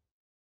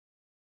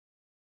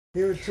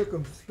 Here it took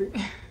him 3...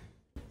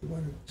 You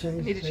want to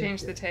change I need to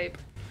change the tape.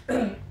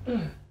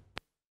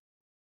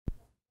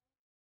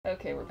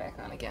 Okay, we're back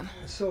on again.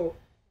 So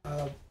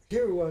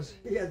here it was.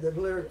 He had the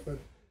lyric for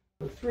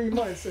 3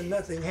 months and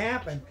nothing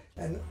happened.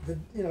 And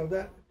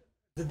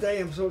the day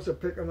I'm supposed to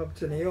pick him up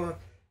to New York,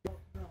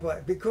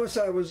 but because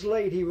I was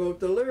late, he wrote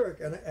the lyric,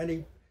 and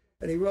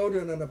he wrote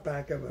it on the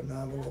back of an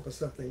envelope or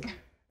something.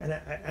 And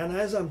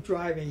as I'm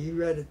driving, he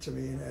read it to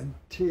me, and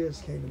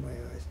tears came to my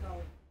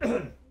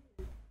eyes.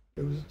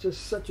 It was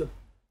just such a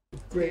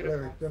great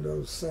lyric.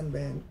 Those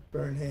sunburned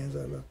hands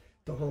I love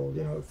to hold.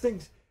 You know,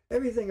 things,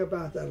 everything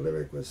about that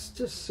lyric was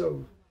just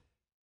so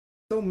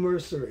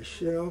merciless.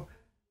 You know,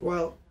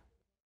 well,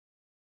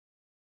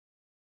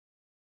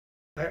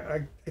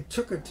 I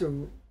took it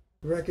to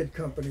record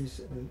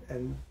companies,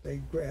 and they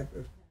grabbed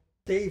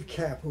Dave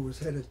Kapp, who was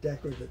head of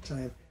Decca at the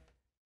time.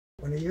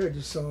 When he heard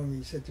the song,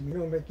 he said to me, you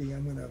know, Mickey,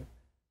 I'm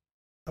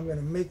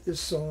gonna make this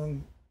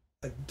song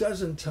a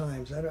dozen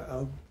times.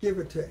 I'll give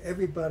it to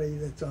everybody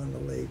that's on the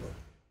label.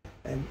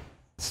 And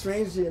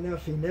strangely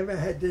enough, he never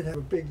did have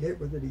a big hit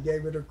with it. He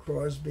gave it to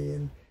Crosby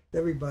and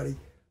everybody.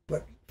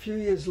 But a few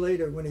years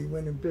later, when he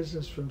went in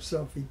business for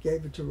himself, he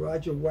gave it to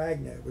Roger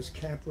Wagner. It was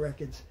Kapp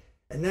Records.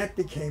 And that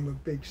became a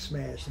big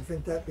smash. I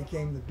think that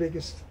became the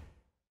biggest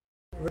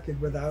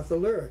record without the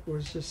lyric. It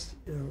was just,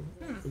 you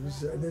know, it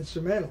was an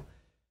instrumental.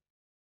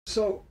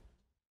 So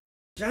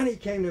Johnny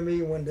came to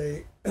me one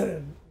day,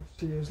 a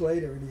few years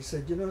later, and he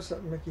said, you know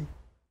something, Mickey?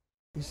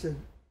 He said,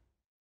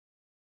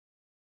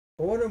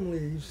 Autumn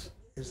Leaves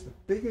is the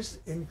biggest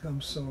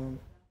income song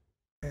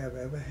I have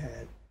ever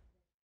had.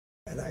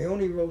 And I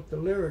only wrote the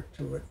lyric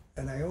to it,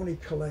 and I only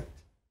collect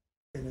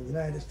in the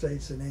United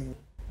States and England.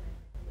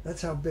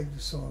 That's how big the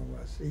song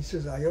was. He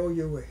says, I owe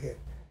you a hit,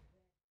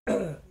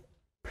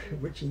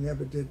 which he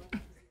never did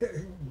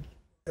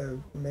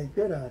make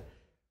good on.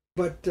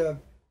 But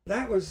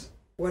that was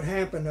what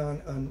happened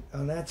on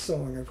that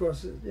song. Of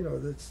course, you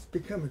know, it's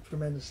become a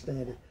tremendous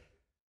standard.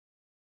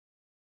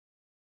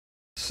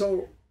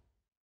 So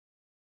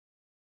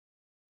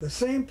the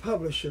same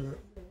publisher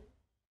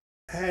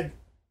had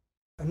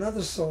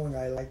another song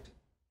I liked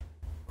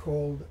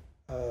called,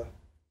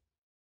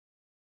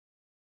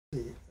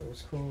 it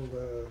was called,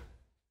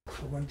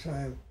 one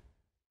time,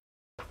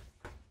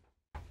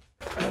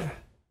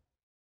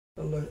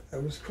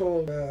 it was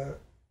called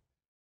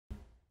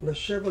Le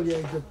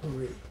Chevalier de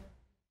Paris.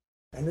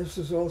 And this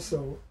was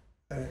also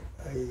a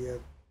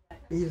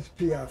Edith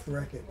Piaf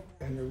record.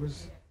 And it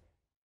was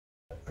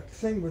a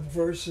thing with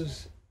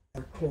verses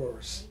and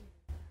chorus.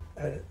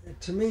 And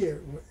to me,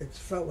 it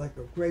felt like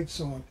a great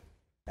song.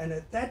 And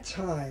at that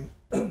time,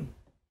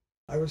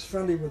 I was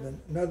friendly with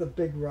another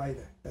big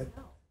writer that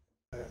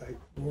I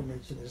won't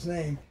mention his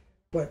name,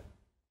 but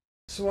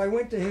so I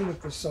went to him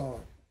with the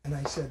song, and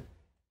I said,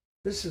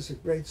 "This is a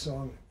great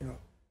song, you know."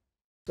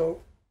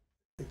 So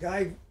the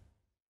guy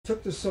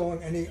took the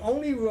song, and he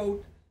only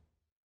wrote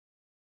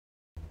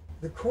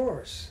the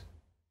chorus.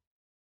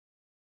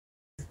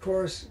 The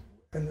chorus,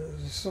 and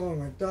the song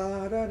went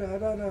da da da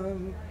da da.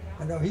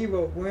 And now he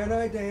wrote, "When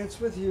I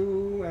dance with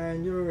you,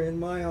 and you're in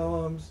my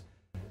arms."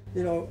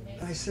 You know,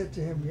 I said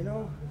to him, you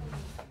know,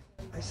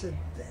 I said,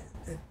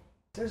 that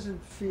doesn't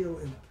feel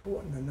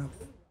important enough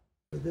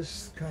for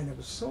this kind of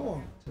a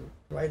song to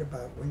write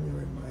about when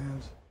you're in my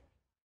arms.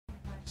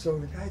 So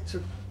the guy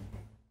took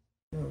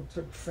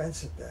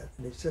offense at that,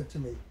 and he said to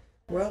me,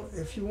 well,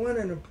 if you want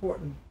an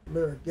important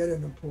lyric, get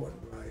an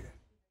important writer.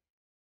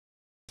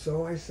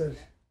 So I said,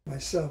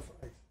 myself,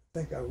 I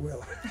think I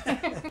will.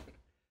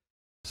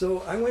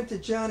 So I went to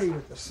Johnny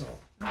with the song,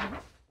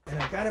 and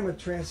I got him a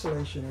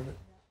translation of it.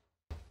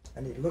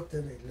 And he looked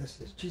at it and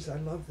listened. Geez, I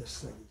love this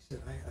thing. He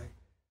said,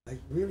 I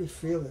really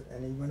feel it.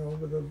 And he went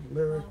over the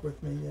lyric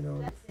with me, you know,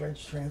 the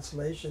French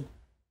translation.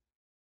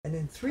 And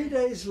then 3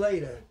 days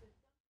later,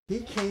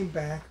 he came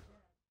back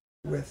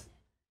with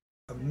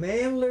a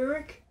male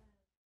lyric,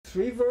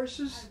 3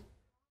 verses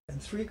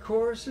and 3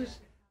 choruses,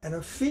 and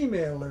a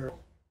female lyric,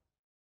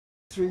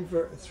 3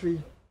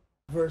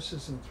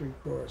 verses and 3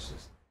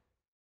 choruses.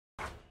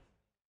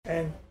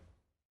 And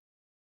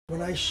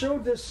when I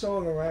showed this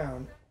song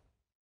around,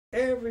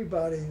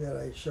 everybody that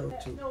I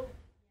showed to,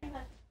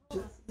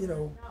 you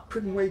know,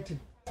 couldn't wait to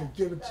to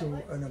give it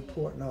to an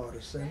important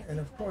artist. And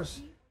of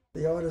course,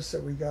 the artists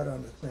that we got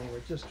on the thing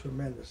were just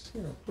tremendous,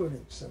 you know,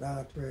 including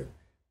Sinatra,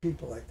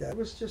 people like that. It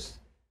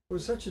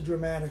was such a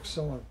dramatic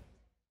song.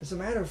 As a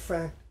matter of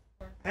fact,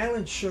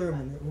 Alan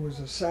Sherman, who was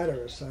a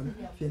satirist,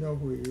 if you know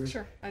who he is,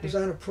 Sure, I do. was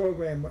on a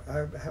program I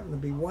happened to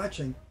be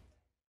watching,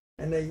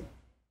 and they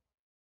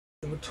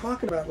were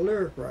talking about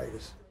lyric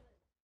writers.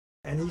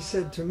 And he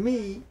said to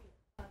me,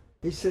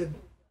 he said,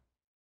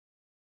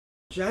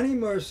 Johnny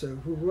Mercer,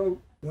 who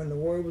wrote When the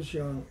World Was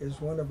Young,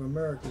 is one of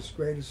America's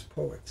greatest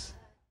poets.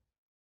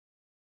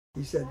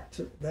 He said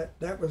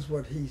that was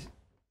what he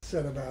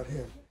said about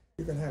him.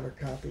 You can have a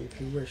copy if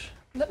you wish.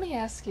 Let me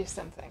ask you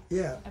something.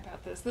 Yeah.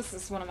 About this. This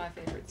is one of my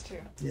favorites too.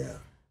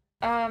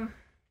 Yeah.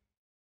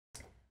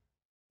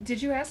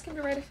 Did you ask him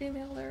to write a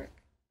female lyric,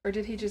 or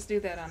did he just do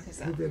that on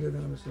his own? He did it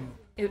on his own.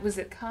 Was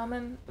it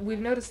common? We've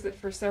noticed that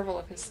for several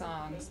of his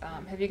songs,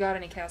 Have You Got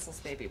Any Castles,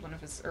 Baby, one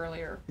of his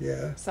earlier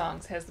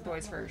songs, has the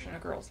boys' version, a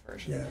girl's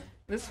version. Yeah.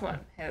 This one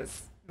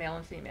has male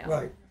and female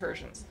Right.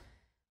 versions.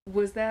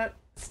 Was that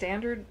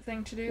standard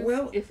thing to do?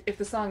 Well, if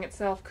the song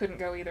itself couldn't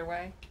go either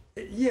way?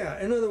 Yeah.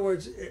 In other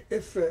words,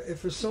 if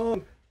a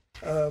song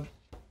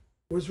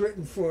was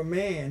written for a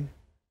man,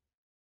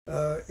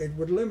 it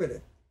would limit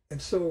it,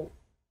 and so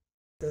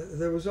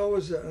there was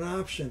always an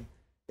option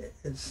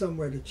in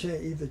somewhere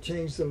to either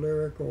change the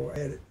lyric or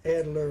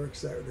add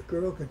lyrics that the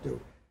girl could do.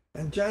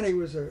 And Johnny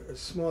was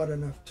smart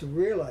enough to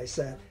realize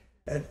that,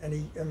 and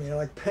he, I mean,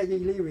 like Peggy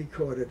Lee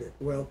recorded it.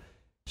 Well,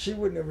 she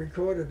wouldn't have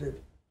recorded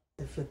it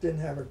if it didn't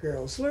have a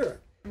girl's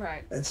lyric.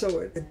 Right. And so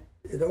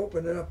it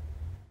opened it up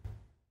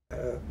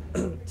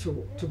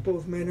to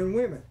both men and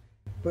women.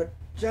 But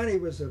Johnny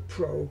was a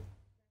pro,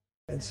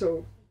 and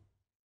so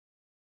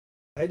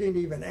I didn't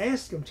even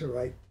ask him to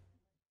write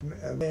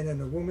a man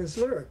and a woman's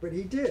lyric, but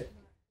he did.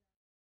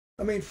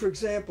 I mean, for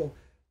example,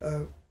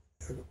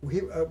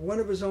 one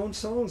of his own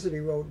songs that he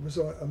wrote was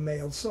a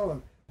male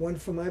song, One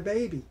for My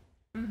Baby.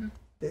 Mm-hmm.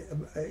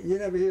 You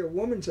never hear a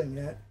woman sing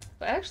that.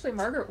 But actually,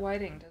 Margaret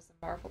Whiting does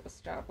a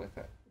marvelous job with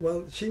it.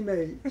 Well, she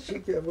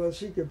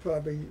could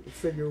probably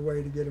figure a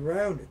way to get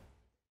around it.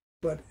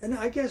 And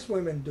I guess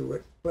women do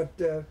it, but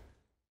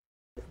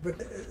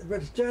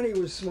Johnny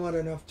was smart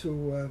enough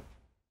to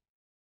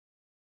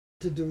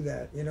do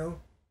that, you know.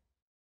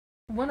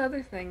 One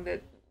other thing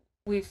that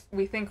we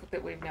think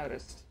that we've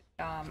noticed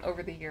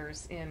over the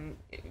years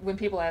when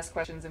people ask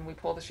questions and we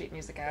pull the sheet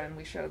music out and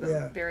we show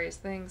them various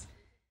things,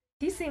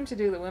 he seemed to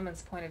do the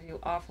women's point of view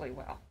awfully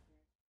well.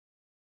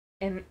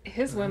 And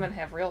his women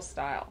have real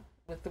style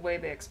with the way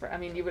they express. I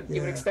mean, you would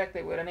expect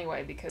they would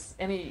anyway, because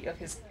any of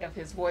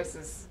his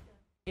voices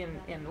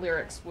in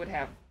lyrics would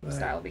have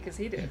style, because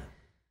he did.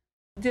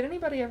 Did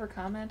anybody ever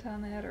comment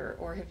on that,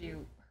 or have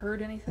you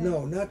heard anything?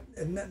 No,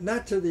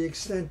 not to the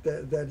extent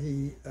that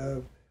he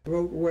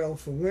wrote well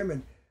for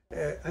women.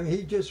 I mean,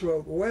 he just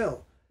wrote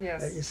well.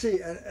 Yes. You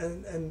see,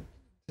 and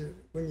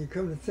when you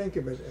come to think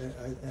of it,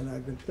 and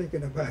I've been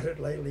thinking about it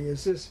lately,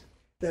 is this,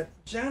 that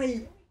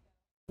Johnny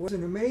was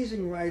an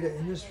amazing writer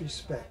in this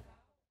respect.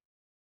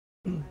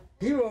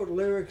 He wrote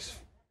lyrics.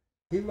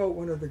 He wrote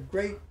one of the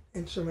great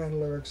instrumental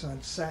lyrics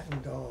on Satin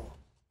Doll.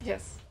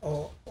 Yes.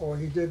 Or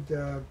he did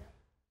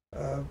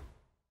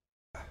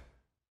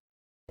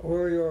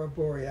Aurora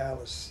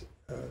Borealis.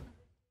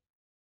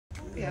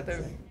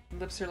 The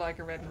lips are like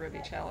a red and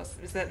ruby chalice.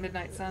 Is that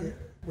Midnight Sun?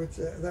 Yeah,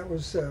 that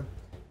was.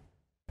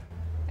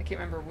 I can't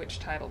remember which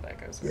title that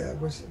goes with. Yeah,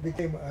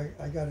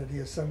 I got it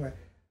here somewhere.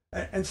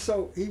 And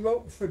so he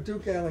wrote for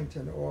Duke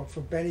Ellington, or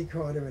for Benny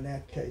Carter in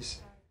that case.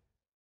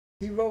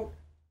 He wrote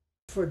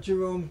for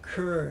Jerome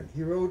Kern.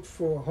 He wrote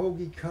for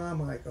Hoagie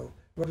Carmichael,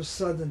 wrote a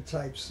Southern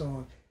type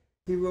song.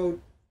 He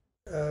wrote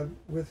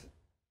with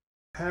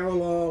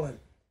Harold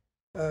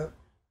Arlen.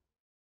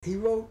 He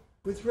wrote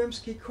with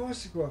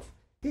Rimsky-Korsakov.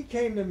 He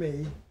came to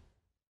me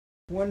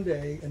one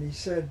day and he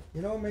said,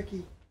 you know,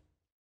 Mickey,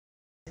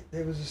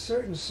 there was a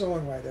certain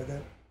songwriter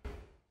that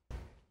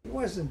he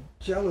wasn't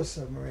jealous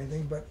of him or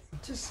anything, but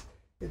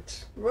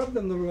it rubbed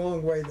him the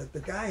wrong way that the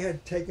guy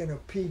had taken a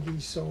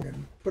PD song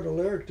and put a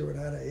lyric to it,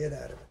 had a hit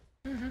out of it.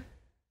 Mm-hmm.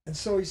 And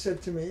so he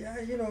said to me,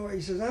 you know,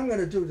 he says, I'm going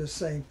to do the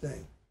same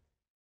thing.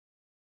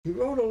 He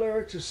wrote a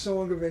lyric to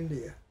Song of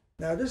India.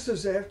 Now, this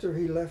is after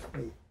he left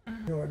me.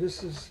 Mm-hmm. You know,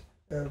 this is,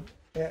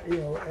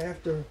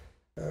 after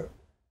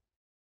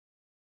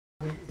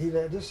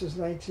this is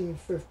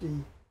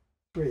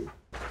 1953.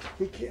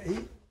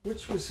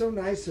 Which was so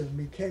nice of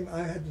him.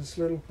 I had this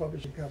little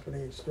publishing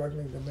company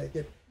struggling to make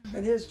it.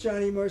 And here's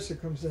Johnny Mercer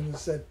comes in and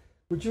said,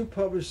 would you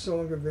publish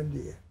Song of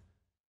India?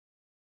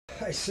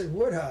 I said,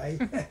 would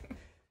I?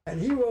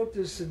 And he wrote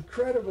this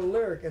incredible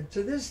lyric. And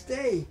to this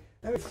day,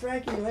 I mean,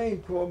 Frankie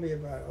Lane called me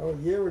about, a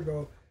year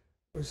ago,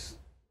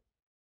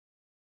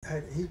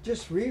 he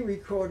just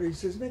re-recorded. He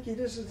says, Mickey,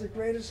 this is the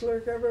greatest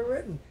lyric I've ever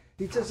written.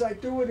 He says, I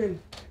do it in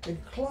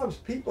clubs.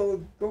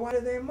 People go out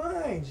of their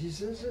minds. He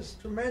says, it's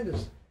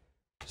tremendous.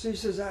 So he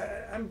says,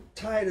 I'm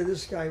tired of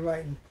this guy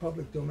writing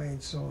public domain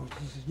songs.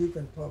 He says, you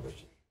can publish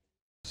it.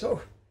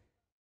 So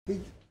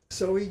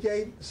he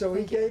gave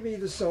me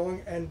the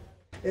song, and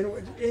And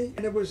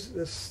it was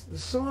the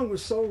song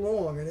was so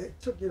long, and it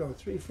took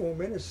 3-4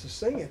 minutes to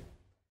sing it.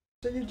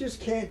 So you just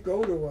can't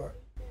go to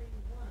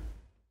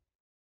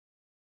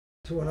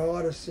an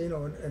artist,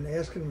 and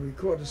ask him to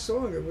record a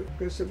song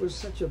because it was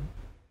such a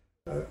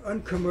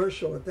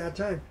uncommercial at that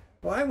time.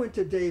 Well, I went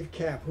to Dave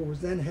Kapp, who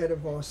was then head of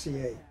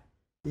RCA.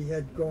 He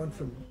had gone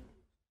from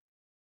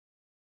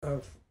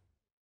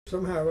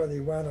somehow or other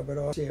he wound up at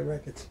RCA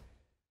Records.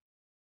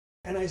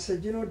 And I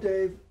said,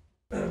 Dave,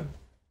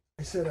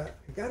 I said, I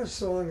got a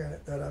song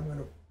that I'm going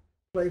to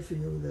play for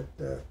you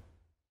that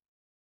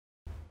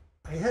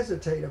I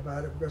hesitate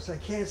about it because I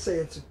can't say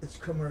it's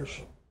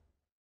commercial.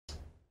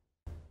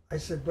 I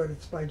said, but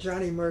it's by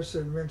Johnny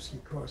Mercer and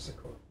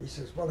Rimsky-Korsakov. He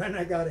says, well, then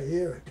I got to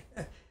hear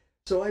it.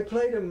 So I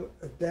played him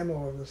a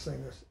demo of the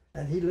singers,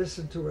 and he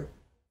listened to it,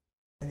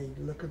 and he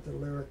looked at the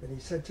lyric, and he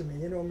said to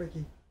me,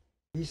 Mickey,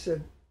 he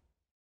said,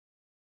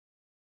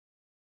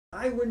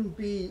 I wouldn't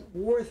be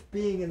worth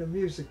being in the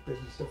music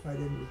business if I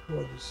didn't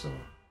record this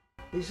song.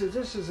 He says,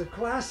 this is a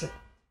classic.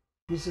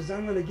 He says,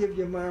 I'm going to give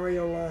you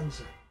Mario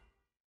Lanza.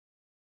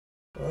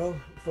 Well,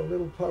 for a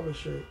little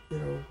publisher,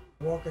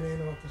 walking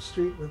in off the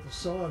street with a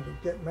song to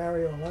get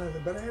Mario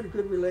Lanza, but I had a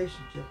good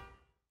relationship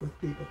with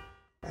people.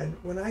 And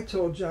when I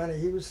told Johnny,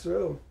 he was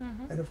thrilled.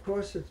 And of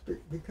course, it's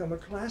become a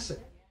classic.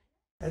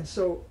 And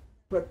so,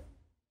 but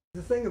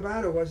the thing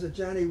about it was that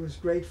Johnny was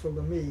grateful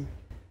to me,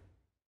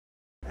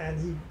 and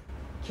he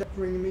kept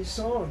bringing me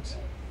songs.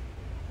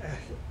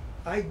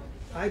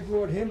 I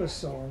brought him a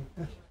song,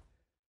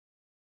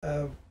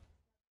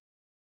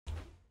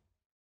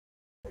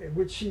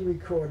 which she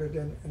recorded,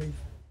 and he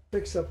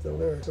fixed up the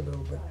lyrics a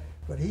little bit.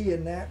 But he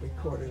and Nat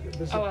recorded it. It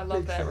was I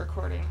love that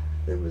recording.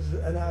 It was,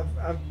 and I've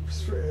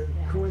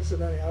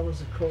coincidentally, I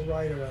was a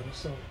co-writer on the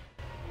song.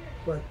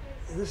 But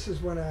this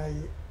is when I.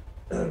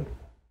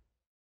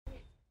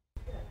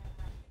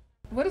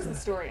 What is the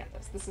story on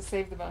this? This is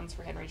Save the Bones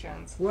for Henry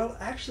Jones. Well,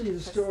 actually, the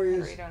story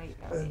is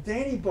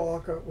Danny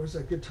Barker was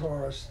a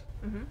guitarist,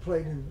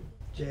 played in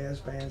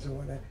jazz bands and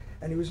whatnot,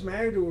 and he was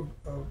married to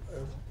a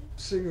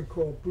singer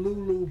called Blue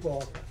Lou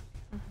Barker,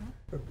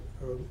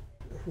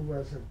 who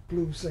was a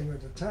blues singer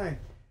at the time.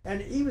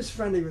 And he was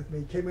friendly with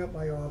me, came up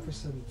my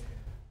office in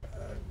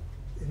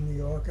New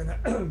York, and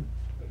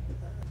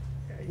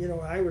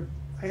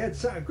I had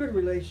a good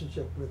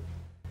relationship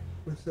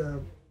with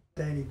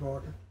Danny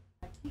Barker.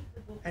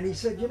 And he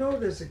said,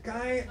 there's a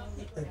guy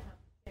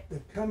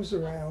that comes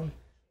around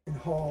in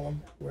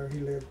Harlem, where he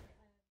lived,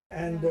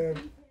 and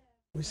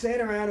we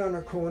stand around on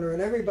a corner,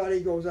 and everybody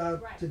goes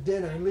out to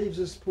dinner and leaves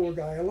this poor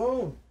guy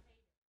alone.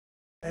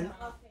 And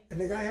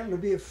the guy happened to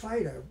be a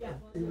fighter.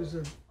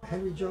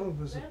 Henry Jones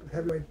was a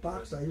heavyweight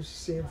boxer. I used to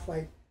see him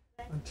fight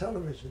on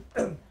television.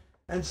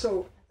 And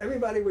so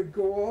everybody would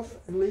go off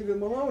and leave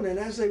him alone. And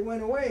as they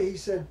went away, he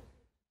said,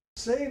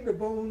 save the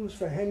bones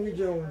for Henry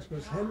Jones,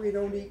 because Henry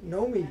don't eat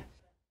no meat.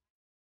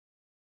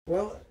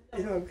 Well,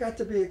 it got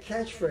to be a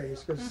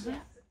catchphrase, because,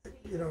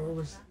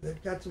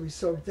 it got to be,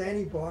 so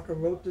Danny Barker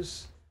wrote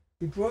this.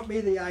 He brought me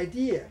the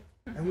idea,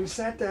 and we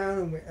sat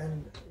down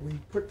and we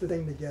put the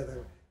thing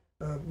together.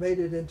 Made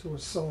it into a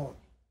song.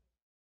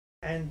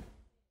 And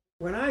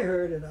when I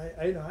heard it,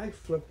 I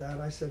flipped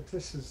out. I said,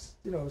 this is,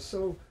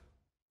 so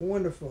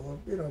wonderful,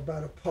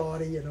 about a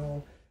party and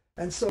all.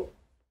 And so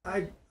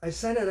I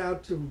sent it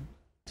out to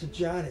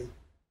Johnny.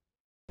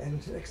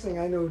 And next thing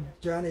I know,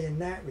 Johnny and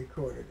Nat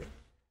recorded it.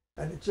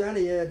 And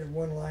Johnny added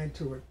one line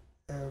to it.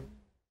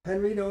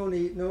 Henry don't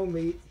eat no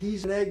meat.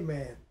 He's an egg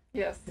man.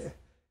 Yes.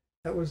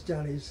 That was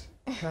Johnny's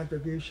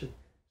contribution.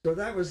 So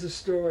that was the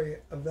story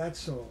of that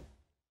song.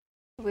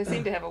 Well, they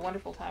seem to have a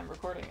wonderful time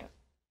recording it.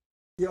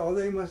 Yeah,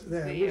 they must.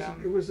 Yeah,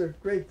 it was a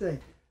great thing.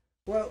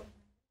 Well,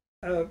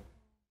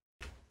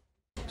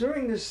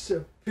 during this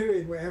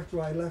period where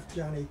after I left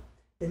Johnny,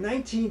 in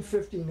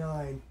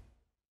 1959,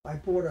 I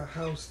bought a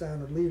house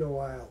down at Lido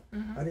Isle.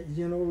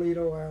 You know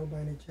Lido Isle by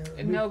any chance?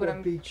 No, but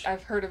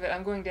I've heard of it.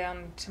 I'm going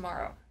down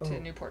tomorrow to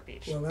Newport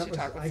Beach to talk with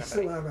somebody. I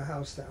still have a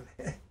house down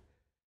there.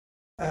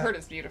 I heard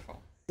it's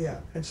beautiful. Yeah,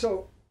 and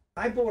so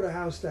I bought a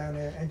house down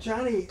there, and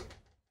Johnny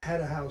had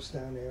a house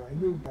down there. I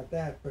knew about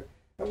that, but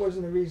that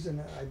wasn't the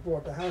reason I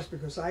bought the house,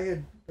 because I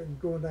had been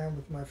going down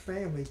with my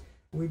family.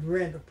 We'd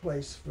rent a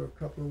place for a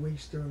couple of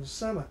weeks during the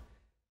summer,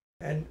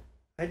 and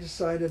I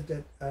decided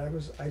that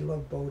I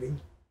love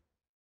boating.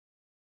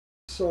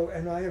 So,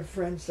 and I have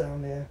friends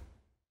down there.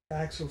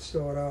 Axel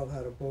Stordahl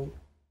had a boat.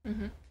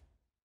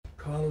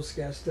 Carlos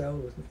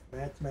Gastel was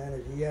Matt's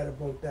manager. He had a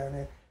boat down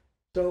there.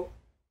 So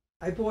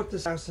I bought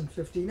this house in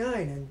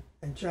 '59,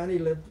 and Johnny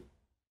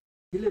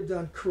lived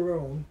on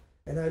Corone,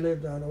 and I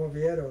lived on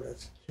Oviedo.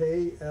 That's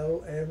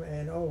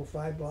KLMNO,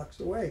 5 blocks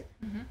away.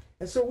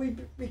 And so we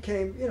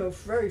became,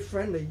 very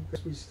friendly,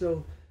 because we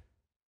still,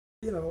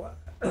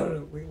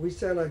 we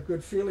still had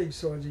good feelings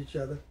towards each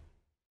other.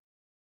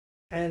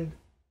 And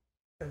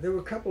there were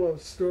a couple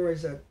of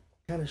stories that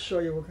kind of show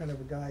you what kind of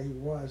a guy he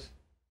was.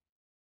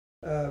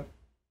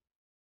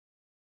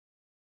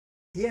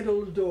 He had a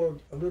little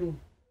dog, a little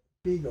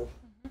beagle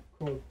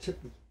called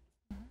Tippy.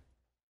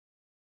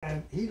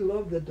 And he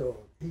loved the dog.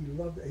 He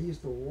loved it. He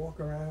used to walk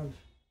around.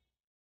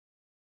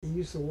 He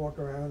used to walk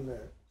around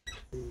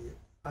the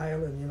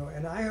island, you know.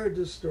 And I heard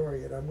this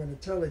story, and I'm going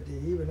to tell it to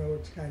you, even though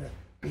it's kind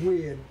of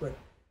weird.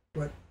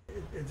 But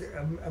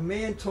a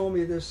man told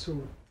me this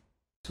to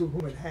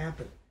whom it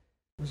happened.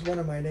 It was one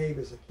of my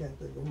neighbors. I can't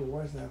think of who it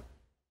was now.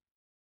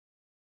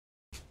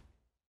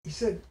 He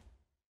said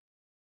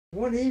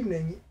one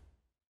evening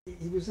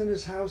he was in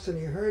his house and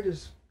he heard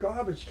his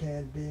garbage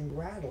can being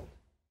rattled.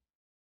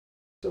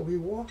 So he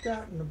walked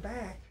out in the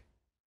back,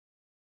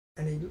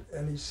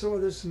 and he saw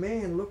this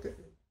man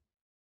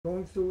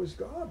going through his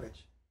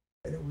garbage,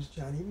 and it was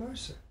Johnny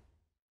Mercer.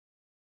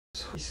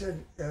 So he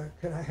said,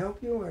 "Can I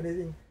help you or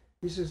anything?"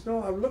 He says,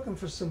 "No, I'm looking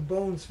for some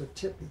bones for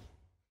Tippy."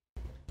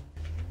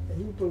 And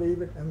you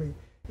believe it? I mean,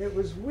 it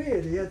was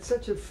weird. He had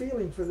such a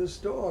feeling for this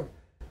dog,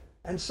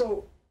 and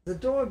so the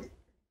dog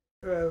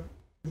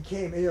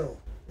became ill.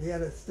 He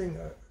had a thing,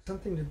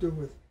 something to do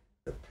with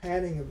the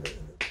padding of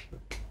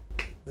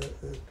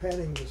the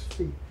padding of his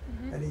feet,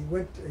 and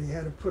he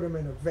had to put him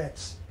in a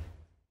vet's,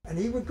 and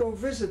he would go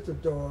visit the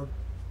dog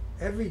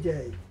every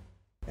day,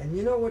 and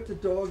you know what the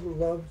dog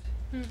loved?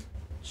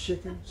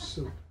 Chicken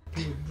soup.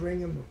 He would bring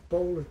him a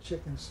bowl of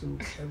chicken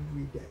soup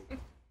every day,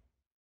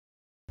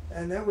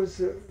 and that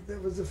was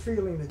a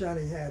feeling that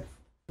Johnny had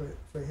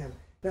for him.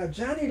 Now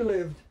Johnny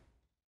lived.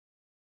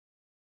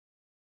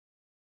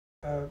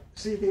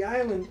 See, the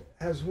island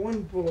has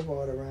one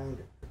boulevard around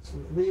it. It's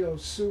Lido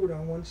Sud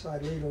on one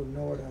side, Lido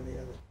Nord on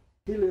the other.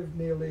 He lived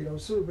near Lido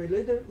Sud, but he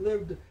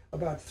lived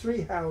about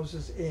 3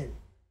 houses in.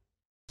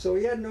 So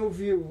he had no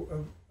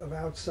view of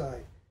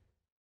outside.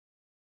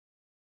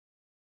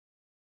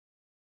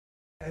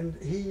 And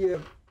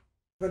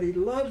but he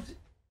loved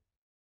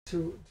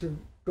to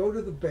go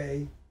to the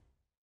bay.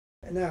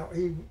 And now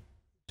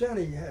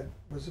Johnny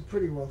was a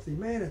pretty wealthy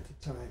man at the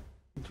time.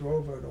 He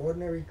drove an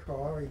ordinary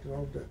car. He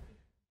drove a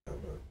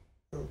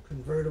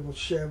convertible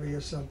Chevy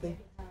or something,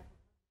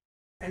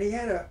 and he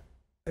had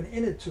an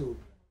inner tube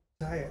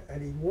tire,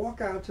 and he'd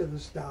walk out to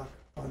this dock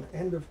on the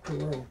end of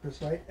Corone,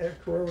 because right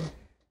at Corone,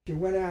 if you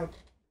went out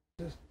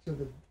to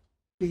the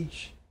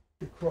beach,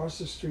 you cross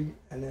the street,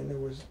 and then there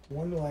was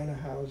one line of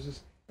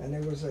houses, and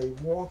there was a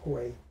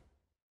walkway.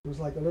 It was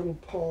like a little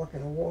park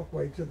and a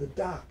walkway to the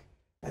dock,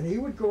 and he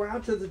would go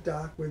out to the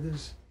dock with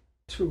his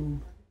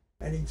tube,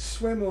 and he'd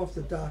swim off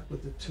the dock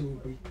with the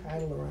tube. He'd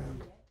paddle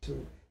around the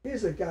tube.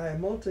 Here's a guy, a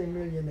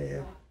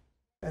multi-millionaire,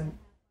 and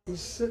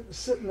he's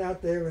sitting out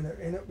there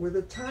with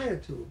a tire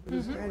tube.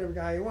 This kind of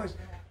guy he was.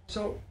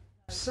 So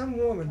some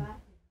woman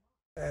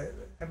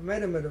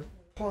met him at a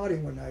party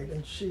one night,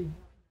 and she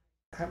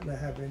happened to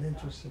have an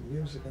interest in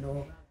music and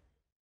all.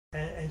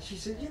 And she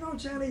said, "You know,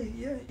 Johnny,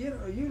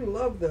 you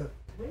love the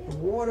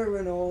water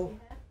and all."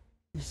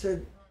 He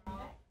said,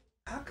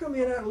 "How come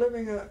you're not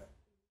living at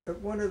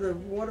one of the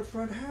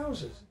waterfront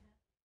houses?"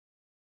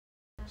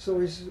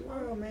 So he says,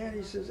 "Well, man,"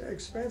 he says,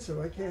 "expensive.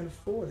 I can't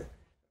afford it."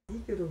 He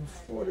could have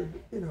afforded,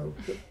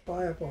 to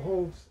buy up a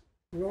whole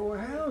row of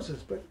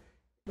houses,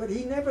 but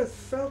he never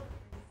felt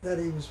that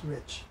he was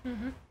rich.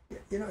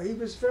 He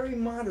was very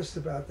modest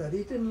about that.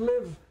 He didn't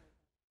live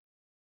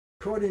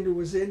according to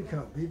his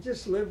income. He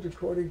just lived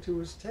according to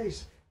his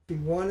taste. If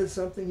he wanted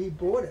something, he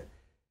bought it.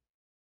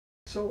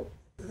 So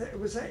it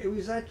was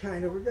that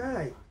kind of a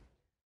guy.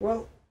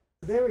 Well,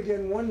 there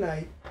again, one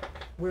night,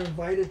 we're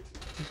invited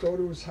to go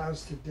to his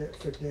house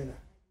for dinner.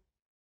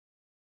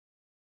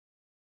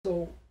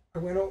 So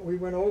we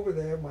went over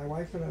there, my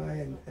wife and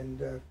I,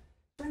 and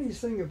funny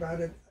thing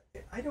about it,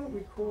 I don't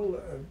recall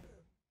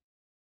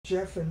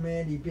Jeff and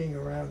Mandy being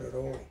around at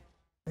all.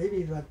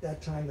 Maybe at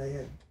that time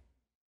they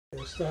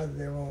started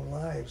their own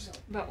lives.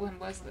 But when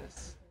was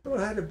this? Well,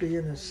 it had to be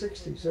in the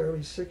 60s,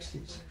 early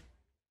 60s.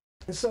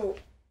 And so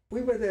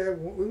we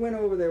went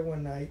over there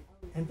one night,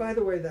 and by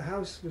the way, the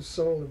house was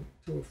sold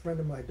to a friend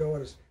of my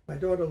daughter's. My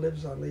daughter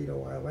lives on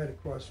Lido Isle, right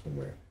across from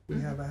where we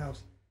have a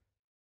house.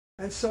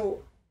 And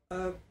so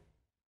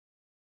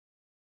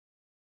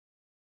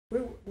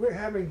we're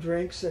having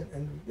drinks,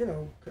 and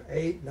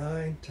 8,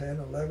 9, 10,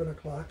 11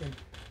 o'clock, and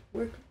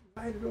we're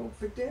invited over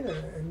for dinner,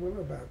 and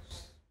we're about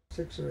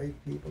 6 or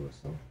 8 people or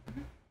so.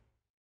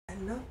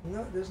 And no,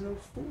 there's no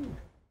food.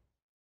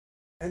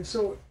 And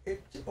so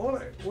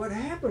what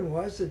happened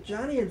was that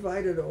Johnny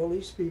invited all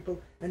these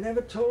people and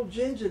never told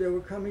Ginger they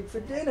were coming for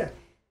dinner.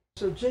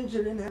 So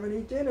Ginger didn't have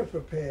any dinner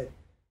prepared.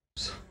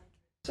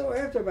 So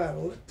after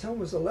about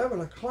almost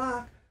 11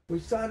 o'clock, we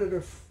started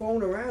to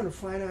phone around to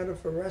find out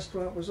if a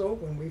restaurant was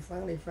open. We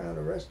finally found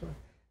a restaurant,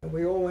 and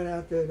we all went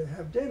out there to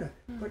have dinner.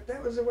 But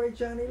that was the way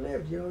Johnny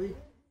lived. He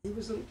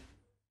was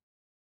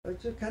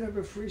just kind of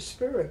a free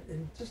spirit.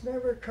 And it just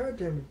never occurred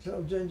to him to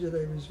tell Ginger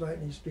they were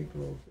inviting these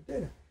people over for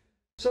dinner.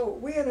 So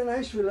we had a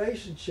nice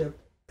relationship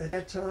at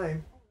that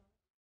time,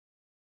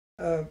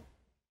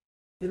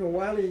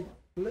 while he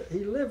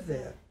lived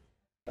there.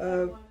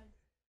 Then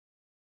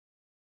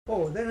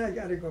I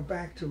got to go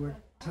back to a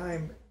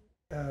time,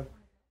 I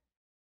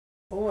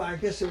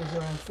guess it was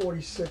around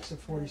 46 or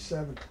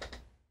 47.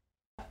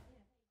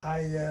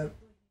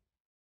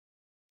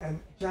 And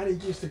Johnny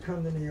used to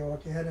come to New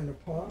York. He had an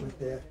apartment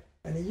there,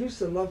 and he used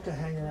to love to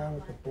hang around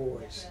with the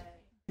boys.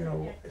 You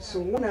know, so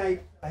one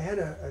night I had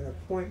an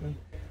appointment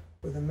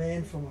with a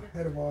man from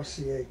head of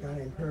RCA, a guy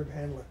named Herb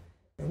Handler,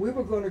 and we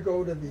were going to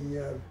go to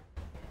the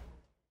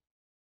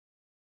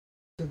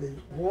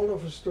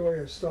Waldorf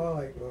Astoria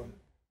Starlight Room,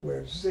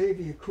 where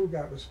Xavier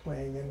Cugat was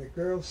playing, and the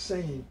girl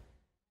singing.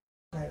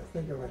 I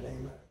think of her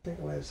name. I think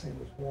her last name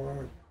was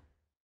Warren.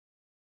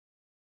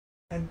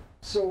 And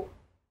so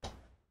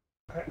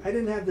I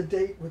didn't have the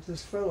date with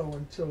this fellow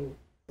until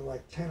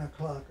like 10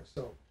 o'clock or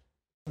so,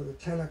 for the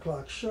 10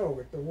 o'clock show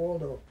at the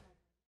Waldorf.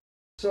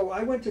 So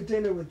I went to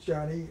dinner with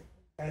Johnny,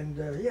 and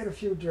he had a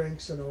few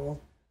drinks and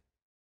all.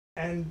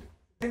 And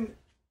then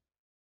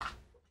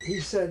he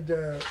said,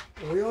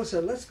 we all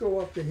said, let's go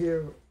up to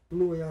hear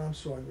Louis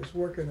Armstrong. He was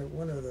working at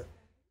one of the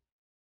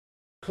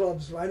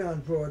clubs right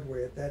on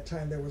Broadway. At that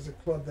time, there was a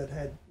club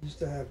that used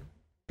to have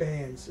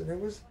bands, and it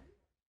was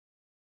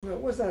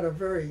not a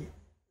very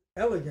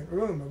elegant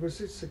room. It was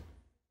just a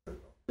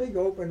big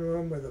open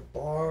room with a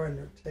bar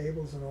and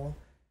tables and all.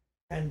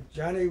 And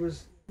Johnny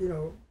was,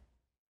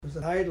 was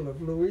an idol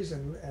of Louis,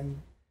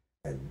 and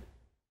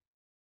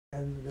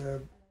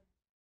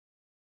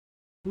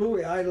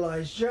Louis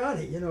idolized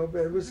Johnny,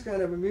 but it was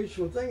kind of a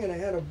mutual thing, and I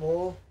had a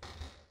ball.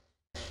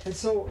 And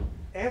so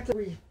after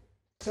we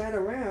sat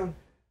around,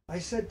 I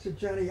said to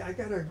Johnny, I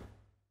got a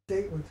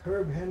date with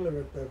Herb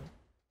Handler at the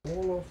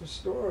Waldorf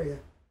Astoria.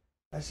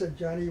 I said,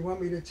 Johnny, you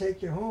want me to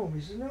take you home?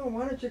 He said, no,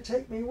 why don't you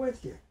take me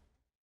with you?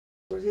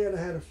 Because he had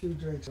had a few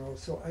drinks and all.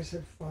 So I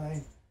said,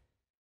 fine.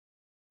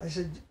 I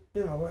said,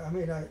 it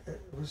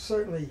was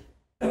certainly,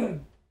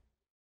 it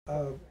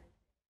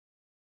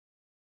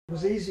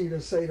was easy to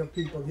say to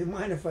people, you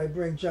mind if I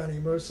bring Johnny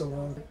Mercer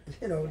along?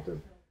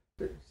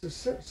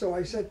 So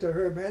I said to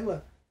Herb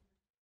Handler,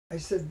 I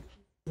said,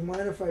 you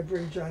mind if I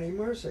bring Johnny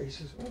Mercer? He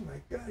says, oh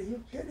my God, are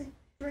you kidding?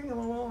 Bring him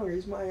along,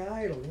 he's my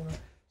idol,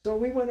 So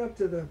we went up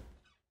to the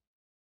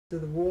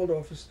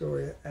Waldorf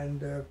Astoria,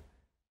 and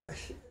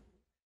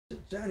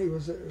Johnny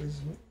was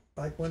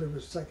like one of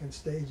his second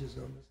stages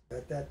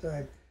at that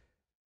time.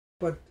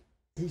 But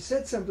he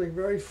said something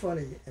very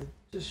funny, and it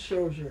just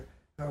shows you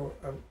how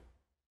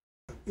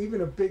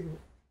even a big,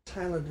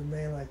 talented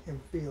man like him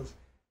feels.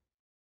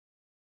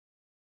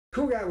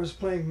 Cugat was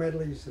playing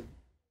medleys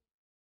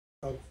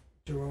of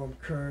Jerome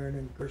Kern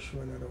and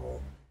Gershwin and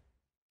all.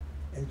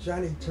 And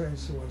Johnny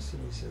turns to us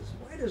and he says,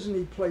 why doesn't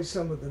he play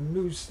some of the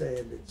new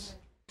standards?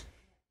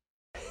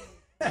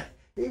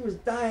 He was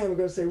dying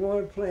because they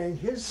weren't playing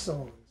his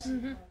songs.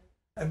 Mm-hmm.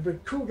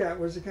 But Cugat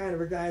was the kind of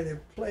a guy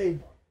that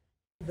played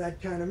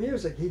that kind of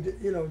music. He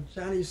did,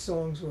 Johnny's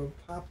songs were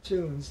pop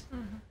tunes,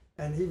 mm-hmm.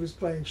 and he was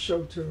playing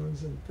show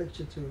tunes and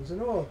picture tunes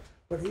and all.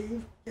 But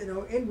he,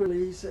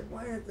 inwardly he said,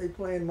 why aren't they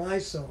playing my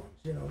songs?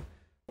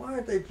 Why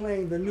aren't they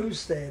playing the new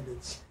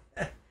standards?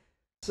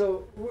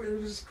 So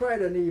it was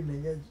quite an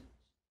evening.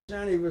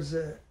 Johnny was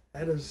at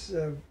his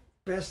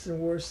best and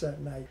worst that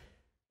night.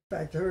 In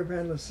fact, Herb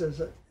Handler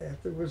says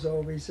after it was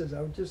over, he says,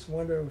 I just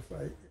wonder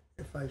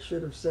if I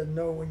should have said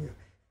no when you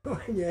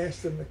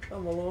asked him to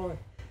come along.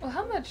 Well,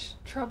 how much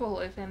trouble,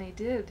 if any,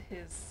 did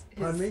his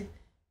Pardon me?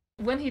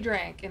 When he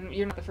drank, and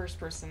you're not the first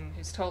person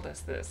who's told us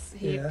this,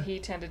 he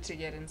tended to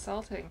get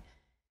insulting.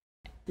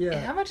 Yeah.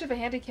 And how much of a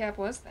handicap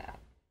was that?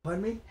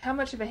 Pardon me? How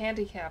much of a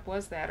handicap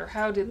was that, or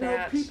how did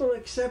that? No, people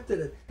accepted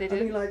it. They did?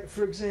 I mean, like,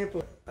 for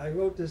example, I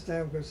wrote this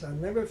down because I'll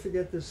never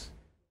forget this.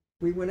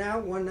 We went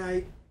out one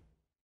night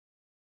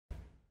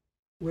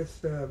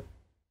with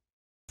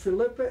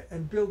Philippa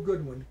and Bill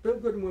Goodwin. Bill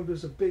Goodwin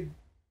was a big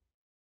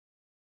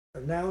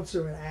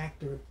announcer and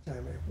actor at the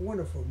time, a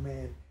wonderful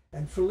man.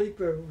 And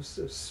Philippa was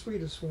the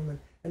sweetest woman.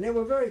 And they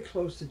were very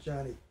close to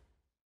Johnny.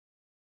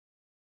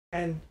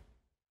 And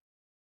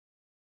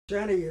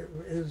Johnny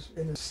is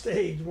in a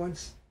stage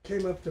once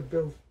came up to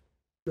Bill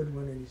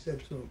Goodwin and he said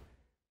to him,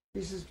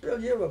 he says,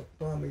 Bill, you're a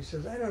bum. He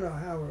says, I don't know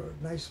how a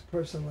nice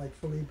person like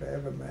Philippa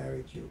ever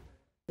married you.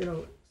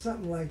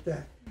 Something like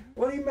that.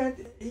 Well, he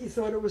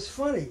thought it was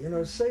funny,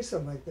 to say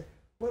something like that.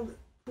 Well,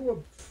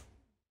 poor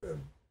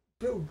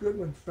Bill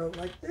Goodwin felt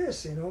like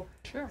this,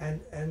 Sure.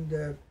 And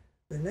the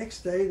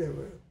next day,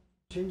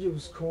 Ginger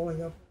was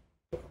calling up,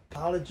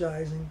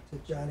 apologizing to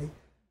Johnny,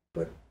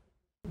 but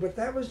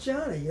that was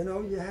Johnny,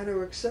 you had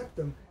to accept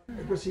him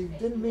because he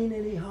didn't mean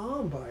any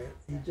harm by it.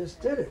 He just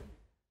did it,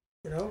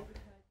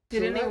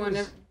 Did anyone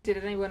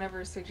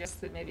ever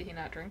suggest that maybe he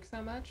not drink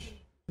so much?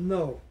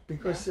 No,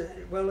 because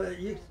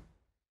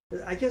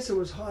I guess it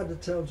was hard to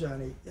tell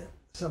Johnny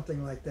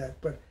something like that,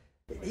 but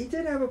he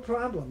did have a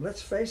problem.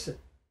 Let's face it,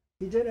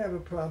 he did have a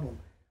problem.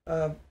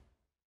 I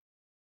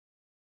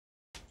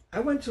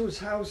went to his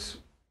house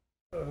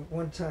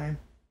one time.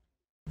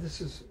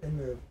 This is in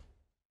the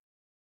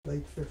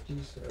late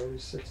 50s, early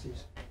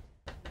 60s,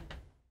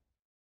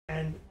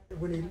 and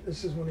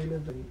this is when he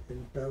lived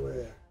in Bel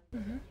Air.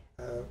 Mm-hmm.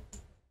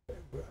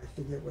 I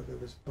forget whether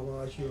it was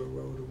Bellagio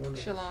Road or one of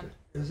Chalon.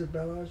 Is it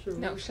Bellagio Road?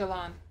 No,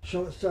 Chalon.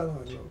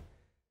 Chalon Road,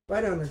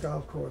 right on the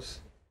golf course.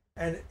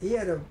 And he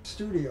had a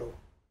studio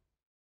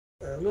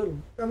a little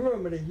a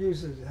room that he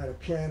uses had a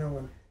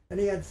piano, and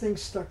he had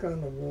things stuck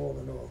on the wall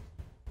and all.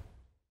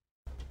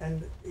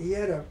 And he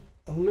had a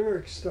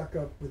lyric stuck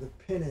up with a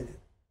pin in it.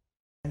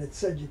 And it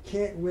said, "You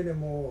can't win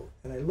them all."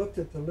 And I looked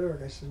at the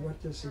lyric. I said,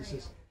 "What this?" He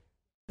says,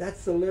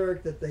 "That's the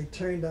lyric that they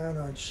turned down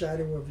on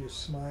Shadow of Your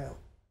Smile."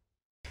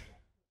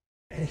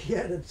 And he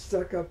had it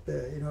stuck up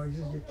there. You know, he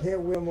says, "You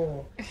can't win them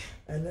all."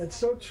 And that's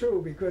so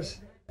true, because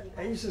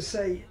I used to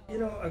say, you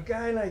know, a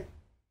guy like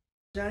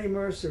Johnny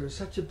Mercer is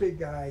such a big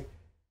guy.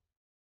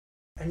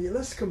 And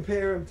let's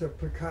compare him to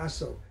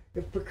Picasso.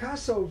 If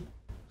Picasso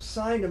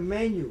signed a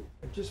menu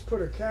and just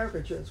put a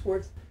caricature, it's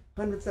worth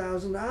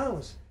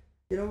 $100,000.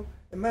 You know,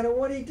 no matter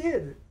what he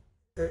did,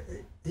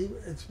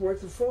 it's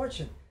worth a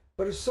fortune.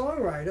 But a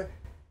songwriter,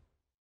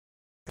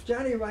 if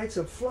Johnny writes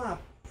a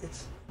flop,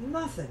 it's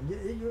nothing.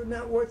 You're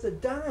not worth a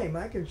dime.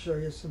 I can show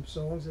you some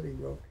songs that he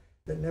wrote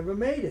that never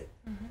made it.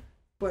 Mm-hmm.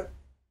 But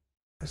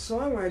a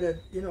songwriter,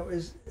 you know,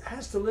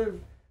 has to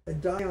live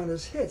and die on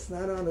his hits,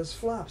 not on his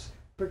flops.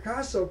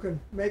 Picasso can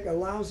make a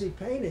lousy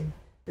painting.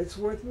 It's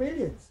worth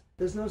millions.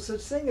 There's no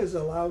such thing as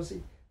a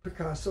lousy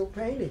Picasso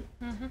painting.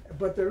 Mm-hmm.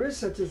 But there is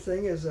such a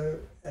thing as a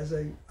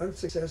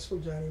unsuccessful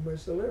Johnny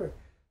Mercer lyric.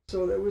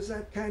 So there was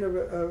that kind of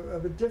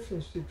a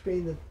difference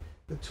between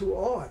the two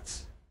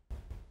arts.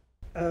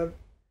 There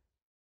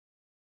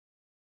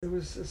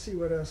was, let's see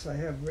what else I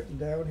have written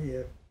down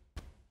here.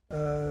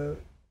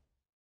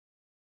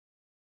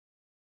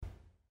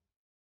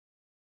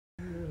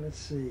 Let's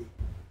see.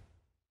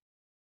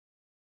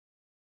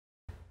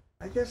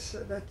 I guess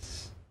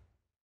that's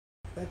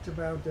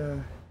about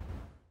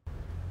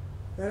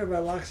that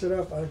about locks it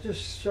up. I'll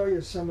just show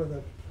you some of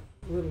the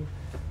little.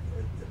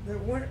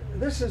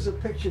 This is a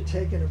picture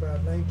taken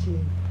about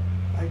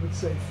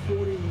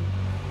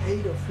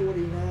 48 or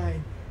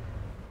 49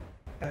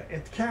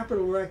 at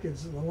Capitol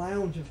Records, in the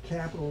lounge of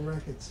Capitol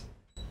Records,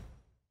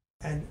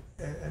 and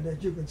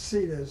as you can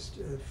see, there's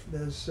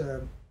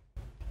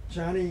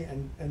Johnny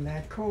and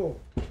Nat Cole.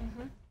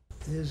 Mm-hmm.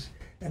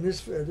 And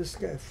this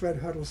guy, Fred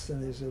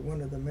Huddleston, is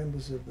one of the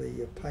members of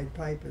the Pied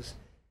Pipers,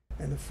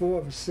 and the four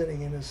of us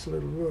sitting in this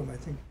little room, I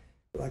think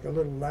like a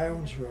little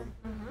lounge room.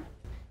 Mm-hmm.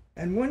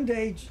 And one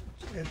day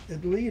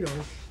at Lido,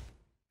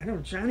 I know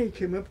Johnny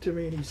came up to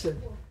me and he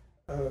said,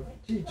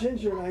 "Gee,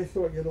 Ginger and I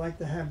thought you'd like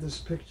to have this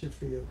picture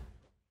for your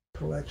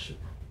collection."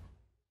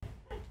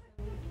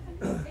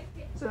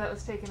 So that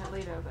was taken at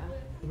Lido then?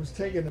 It was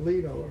taken at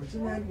Lido.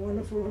 Isn't that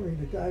wonderful? I mean,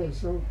 the guy was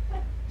so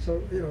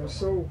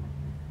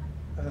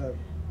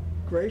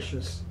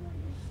gracious.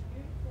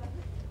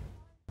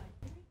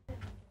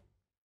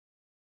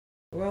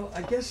 Well,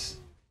 I guess,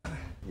 I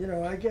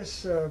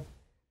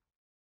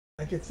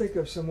could think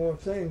of some more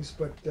things,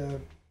 but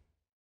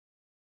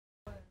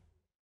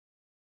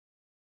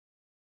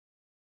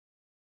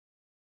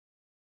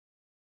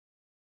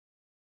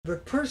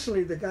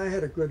personally, the guy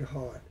had a good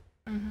heart.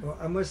 Mm-hmm. Well,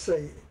 I must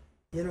say,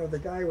 you know, the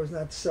guy was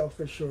not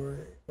selfish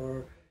or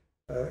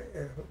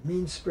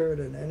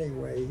mean-spirited in any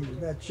way. He was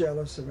not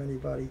jealous of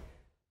anybody.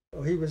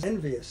 Well, he was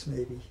envious,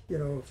 maybe, you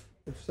know,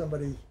 if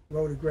somebody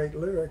wrote a great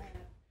lyric.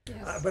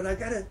 Yes. But I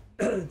gotta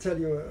tell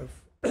you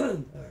a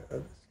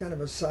kind of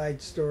a side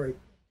story.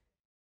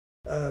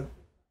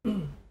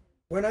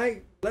 When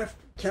I left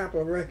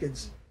Capitol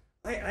Records,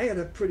 I had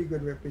a pretty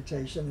good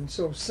reputation, and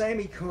so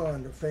Sammy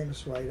Cahn, the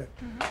famous writer,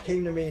 mm-hmm.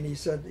 came to me and he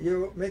said,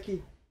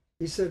 Mickey,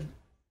 he said,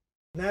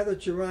 now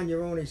that you're on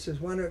your own, he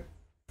says, why don't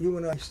you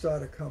and I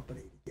start a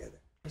company together?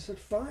 I said,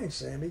 fine,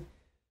 Sammy.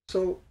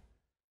 So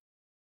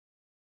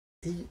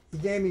he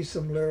gave me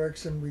some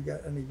lyrics, and he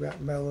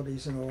got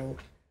melodies and all,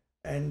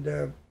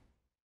 and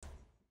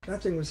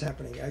nothing was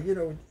happening.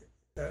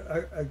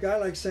 A guy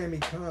like Sammy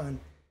Cahn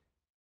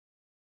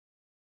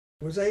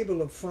was able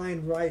to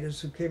find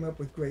writers who came up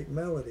with great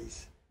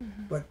melodies,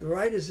 mm-hmm. but the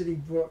writers that he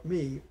brought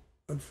me,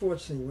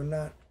 unfortunately, were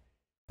not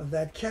of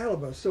that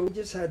caliber. So we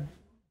just had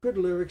good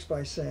lyrics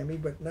by Sammy,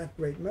 but not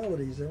great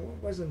melodies. It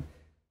wasn't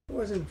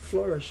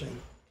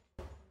flourishing.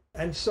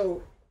 And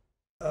so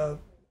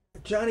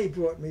Johnny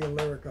brought me a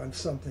lyric on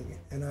something,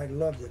 and I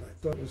loved it. I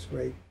thought it was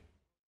great.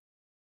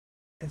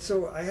 And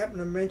so I happened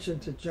to mention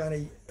to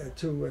Johnny,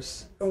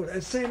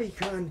 and Sammy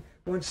Cahn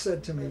once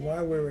said to me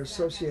while we were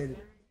associated,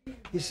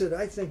 he said,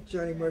 I think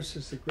Johnny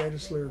Mercer's the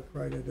greatest lyric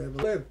writer that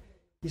ever lived.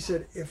 He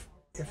said, if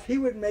he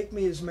would make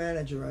me his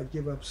manager, I'd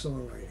give up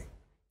songwriting.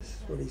 This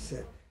is what he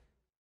said.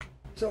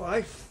 So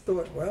I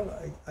thought, well,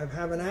 I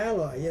have an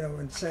ally, you know,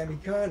 and Sammy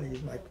Cahn,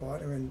 he's my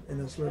partner in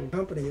this little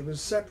company. It was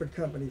a separate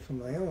company from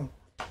my own.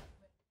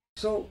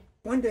 So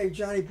one day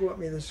Johnny brought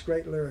me this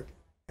great lyric.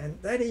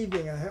 And that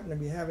evening I happened to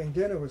be having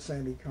dinner with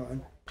Sammy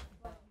Cahn.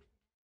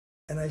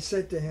 And I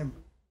said to him,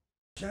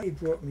 Johnny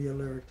brought me a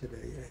lyric today.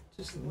 It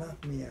just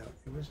knocked me out.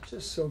 It was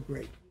just so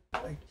great.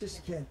 I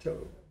just can't tell.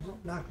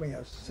 It knocked me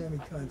out. Sammy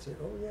Cahn said,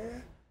 oh,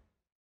 yeah?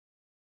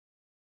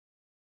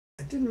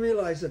 I didn't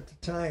realize at the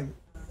time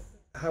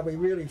how he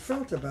really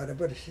felt about it.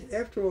 But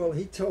after all,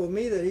 he told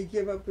me that he'd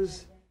give up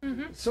his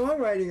mm-hmm.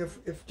 songwriting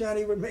if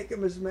Johnny would make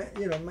him his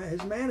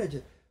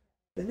manager.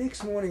 The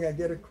next morning, I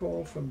get a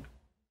call from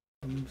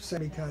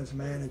Sammy Cahn's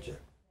manager.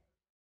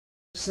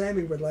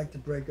 Sammy would like to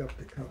break up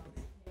the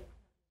company.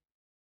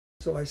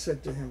 So I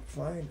said to him,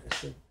 fine. I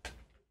said,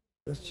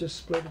 let's just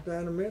split it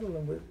down the middle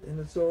and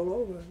it's all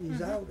over.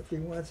 He's out. If he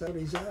wants out,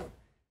 he's out.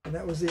 And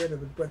that was the end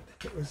of it. But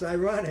it was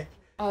ironic.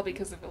 All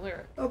because of a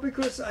lyric. Oh,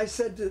 because I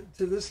said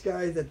to this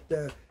guy that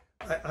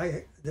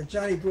that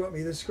Johnny brought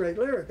me this great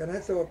lyric, and I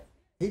thought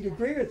he'd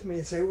agree with me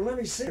and say, well, let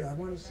me see it. I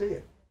want to see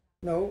it.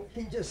 No,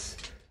 he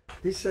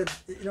said,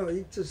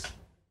 he just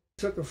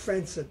took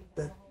offense at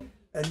that,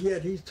 and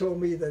yet he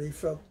told me that he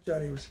felt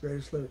Johnny was the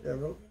greatest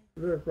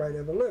lyric writer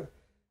ever lived.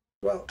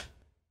 Well,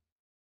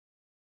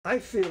 I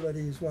feel that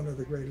he's one of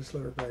the greatest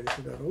lyric writers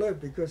that ever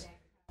lived because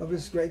of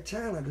his great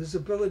talent, his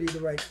ability to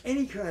write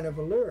any kind of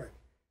a lyric,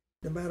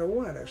 no matter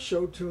what, a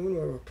show tune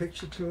or a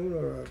picture tune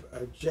or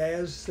a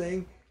jazz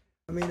thing.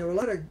 I mean, there are a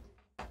lot of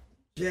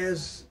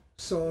jazz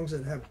songs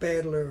that have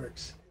bad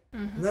lyrics.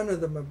 Mm-hmm. None of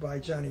them are by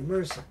Johnny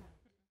Mercer.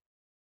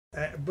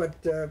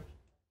 But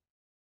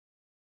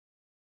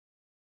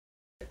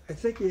I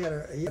think he had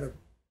a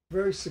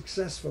very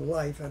successful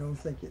life. I don't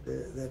think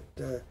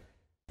that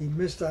he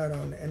missed out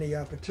on any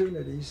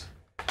opportunities,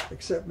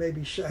 except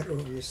maybe Shadow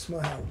of Your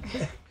Smile.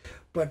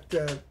 But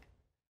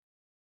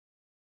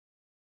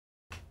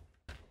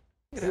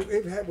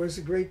it was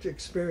a great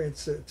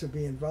experience to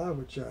be involved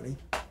with Johnny,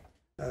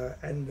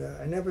 and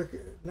I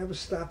never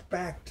stopped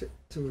back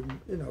to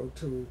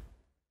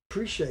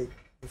appreciate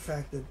the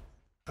fact that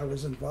I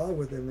was involved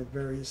with him in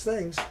various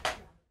things.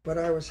 But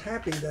I was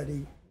happy that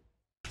he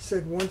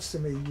said once to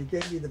me, "You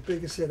gave me the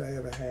biggest hit I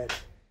ever had." I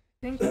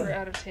think we're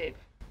out of tape.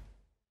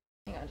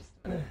 Hang on just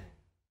a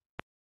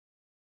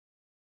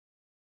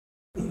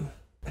minute.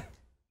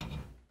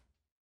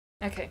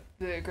 Okay,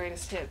 the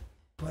greatest hit.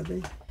 Pardon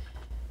me?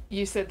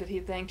 You said that he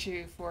thanked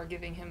you for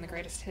giving him the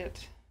greatest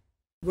hit.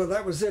 Well,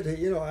 that was it.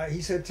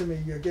 He said to me,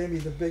 "You gave me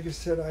the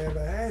biggest hit I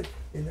ever had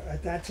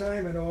at that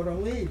time in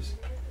Autumn Leaves."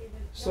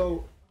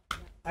 So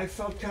I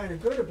felt kind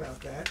of good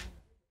about that.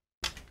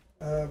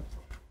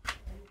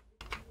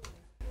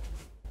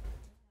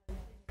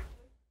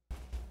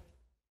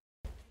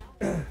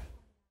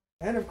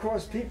 And of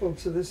course, people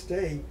to this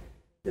day,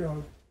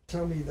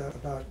 tell me that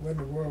about When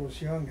the World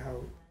Was Young,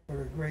 what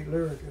a great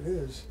lyric it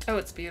is. Oh,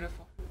 it's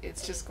beautiful.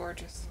 It's just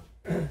gorgeous.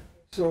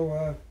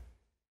 So,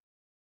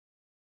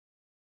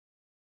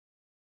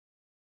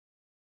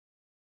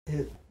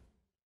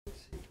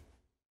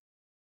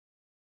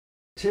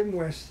 Tim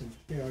Weston.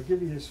 Yeah, I'll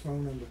give you his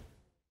phone number.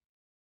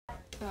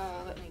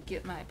 Let me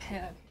get my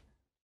pad.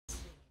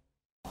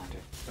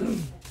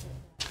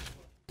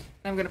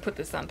 I'm going to put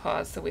this on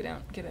pause so we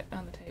don't get it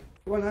on the tape.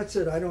 Well, that's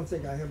it. I don't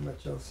think I have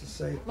much else to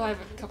say. Well, I have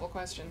a couple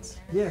questions.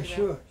 Yeah,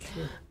 sure.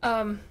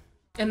 And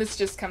this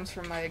just comes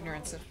from my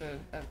ignorance of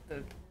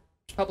the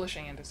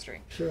publishing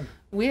industry. Sure.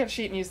 We have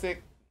sheet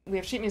music. We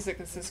have sheet music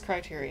that says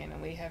Criterion,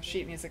 and we have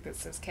sheet music that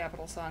says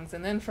Capitol Songs,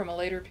 and then from a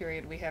later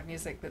period we have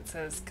music that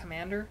says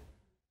Commander.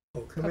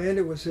 Oh,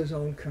 Commander was his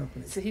own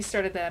company. So he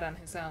started that on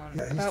his own.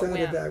 Yeah, he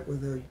started that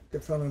with a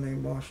fellow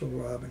named Marshall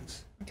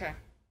Robbins. Okay.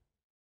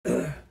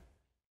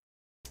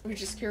 We're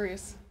just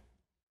curious.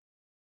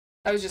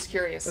 I was just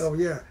curious. Oh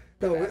yeah,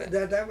 no,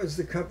 that was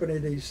the company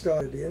that he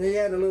started, and he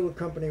had a little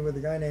company with a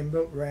guy named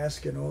Milt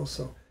Raskin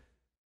also.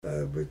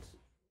 But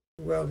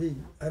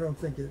I don't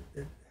think it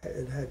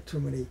had too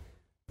many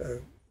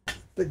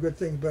good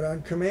things. But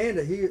on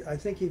Commander, I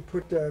think he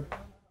put I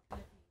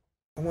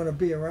Want to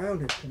Be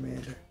Around It,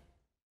 Commander.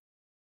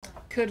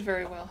 Could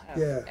very well have.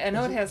 Yeah. I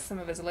know it has some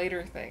of his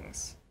later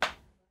things.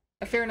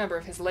 A fair number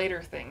of his later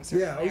things.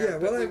 Yeah,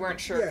 but we weren't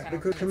sure. Yeah,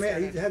 because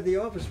Commander, he had the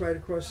office right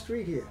across the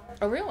street here.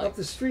 Oh, really? Up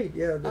the street,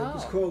 yeah. It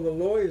was called the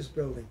Lawyers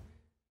Building.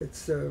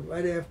 It's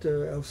right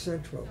after El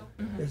Centro.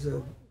 Mm-hmm. There's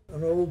an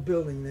old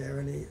building there,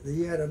 and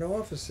he had an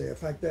office there. In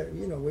fact,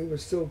 we were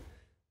still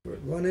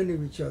run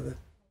into each other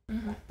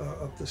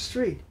up the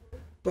street.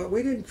 But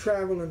we didn't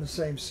travel in the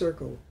same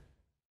circle,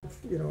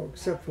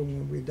 except for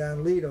when we were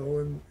down Lido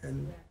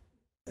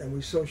and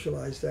we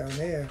socialized down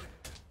there.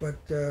 But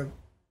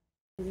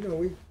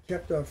we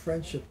kept our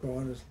friendship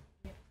going,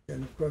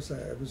 and of course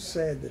I was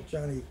sad that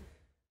Johnny,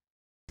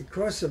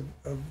 because of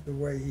the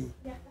way he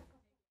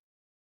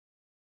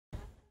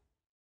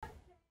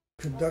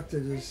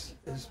conducted his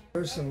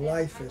personal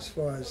life as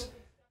far as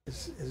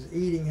his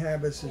eating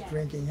habits, his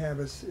drinking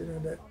habits,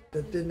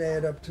 that didn't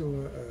add up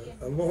to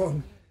a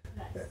long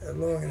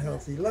and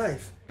healthy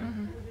life.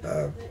 Mm-hmm.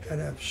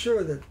 And I'm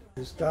sure that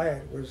his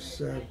diet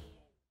was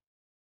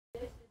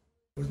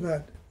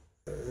not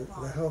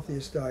the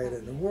healthiest diet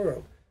in the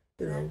world,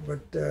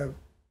 but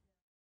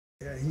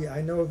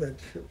I know that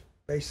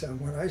based on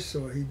what I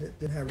saw, he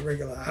didn't have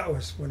regular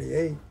hours when he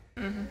ate.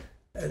 Mm-hmm.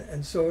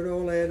 And so it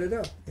all added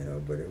up,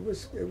 but it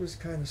was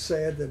kind of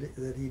sad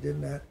that he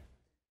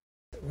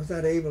was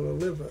not able to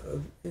live,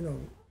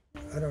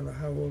 I don't know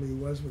how old he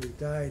was when he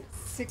died.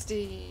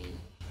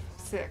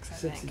 66, I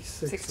think.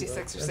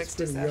 66 or 67. That's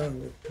pretty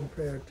young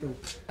compared to...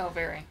 Oh,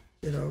 very.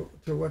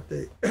 To what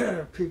the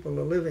people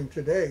are living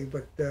today,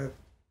 but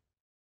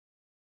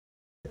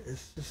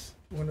it's just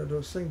one of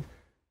those things.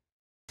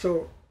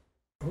 So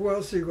Who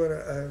else are you going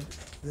to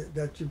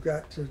that you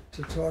got to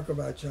talk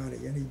about, Johnny?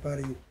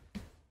 Anybody?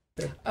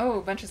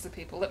 Oh, bunches of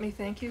people. Let me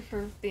thank you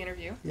for the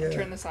interview. Yeah. I'll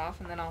turn this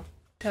off and then I'll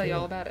tell you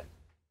all about it.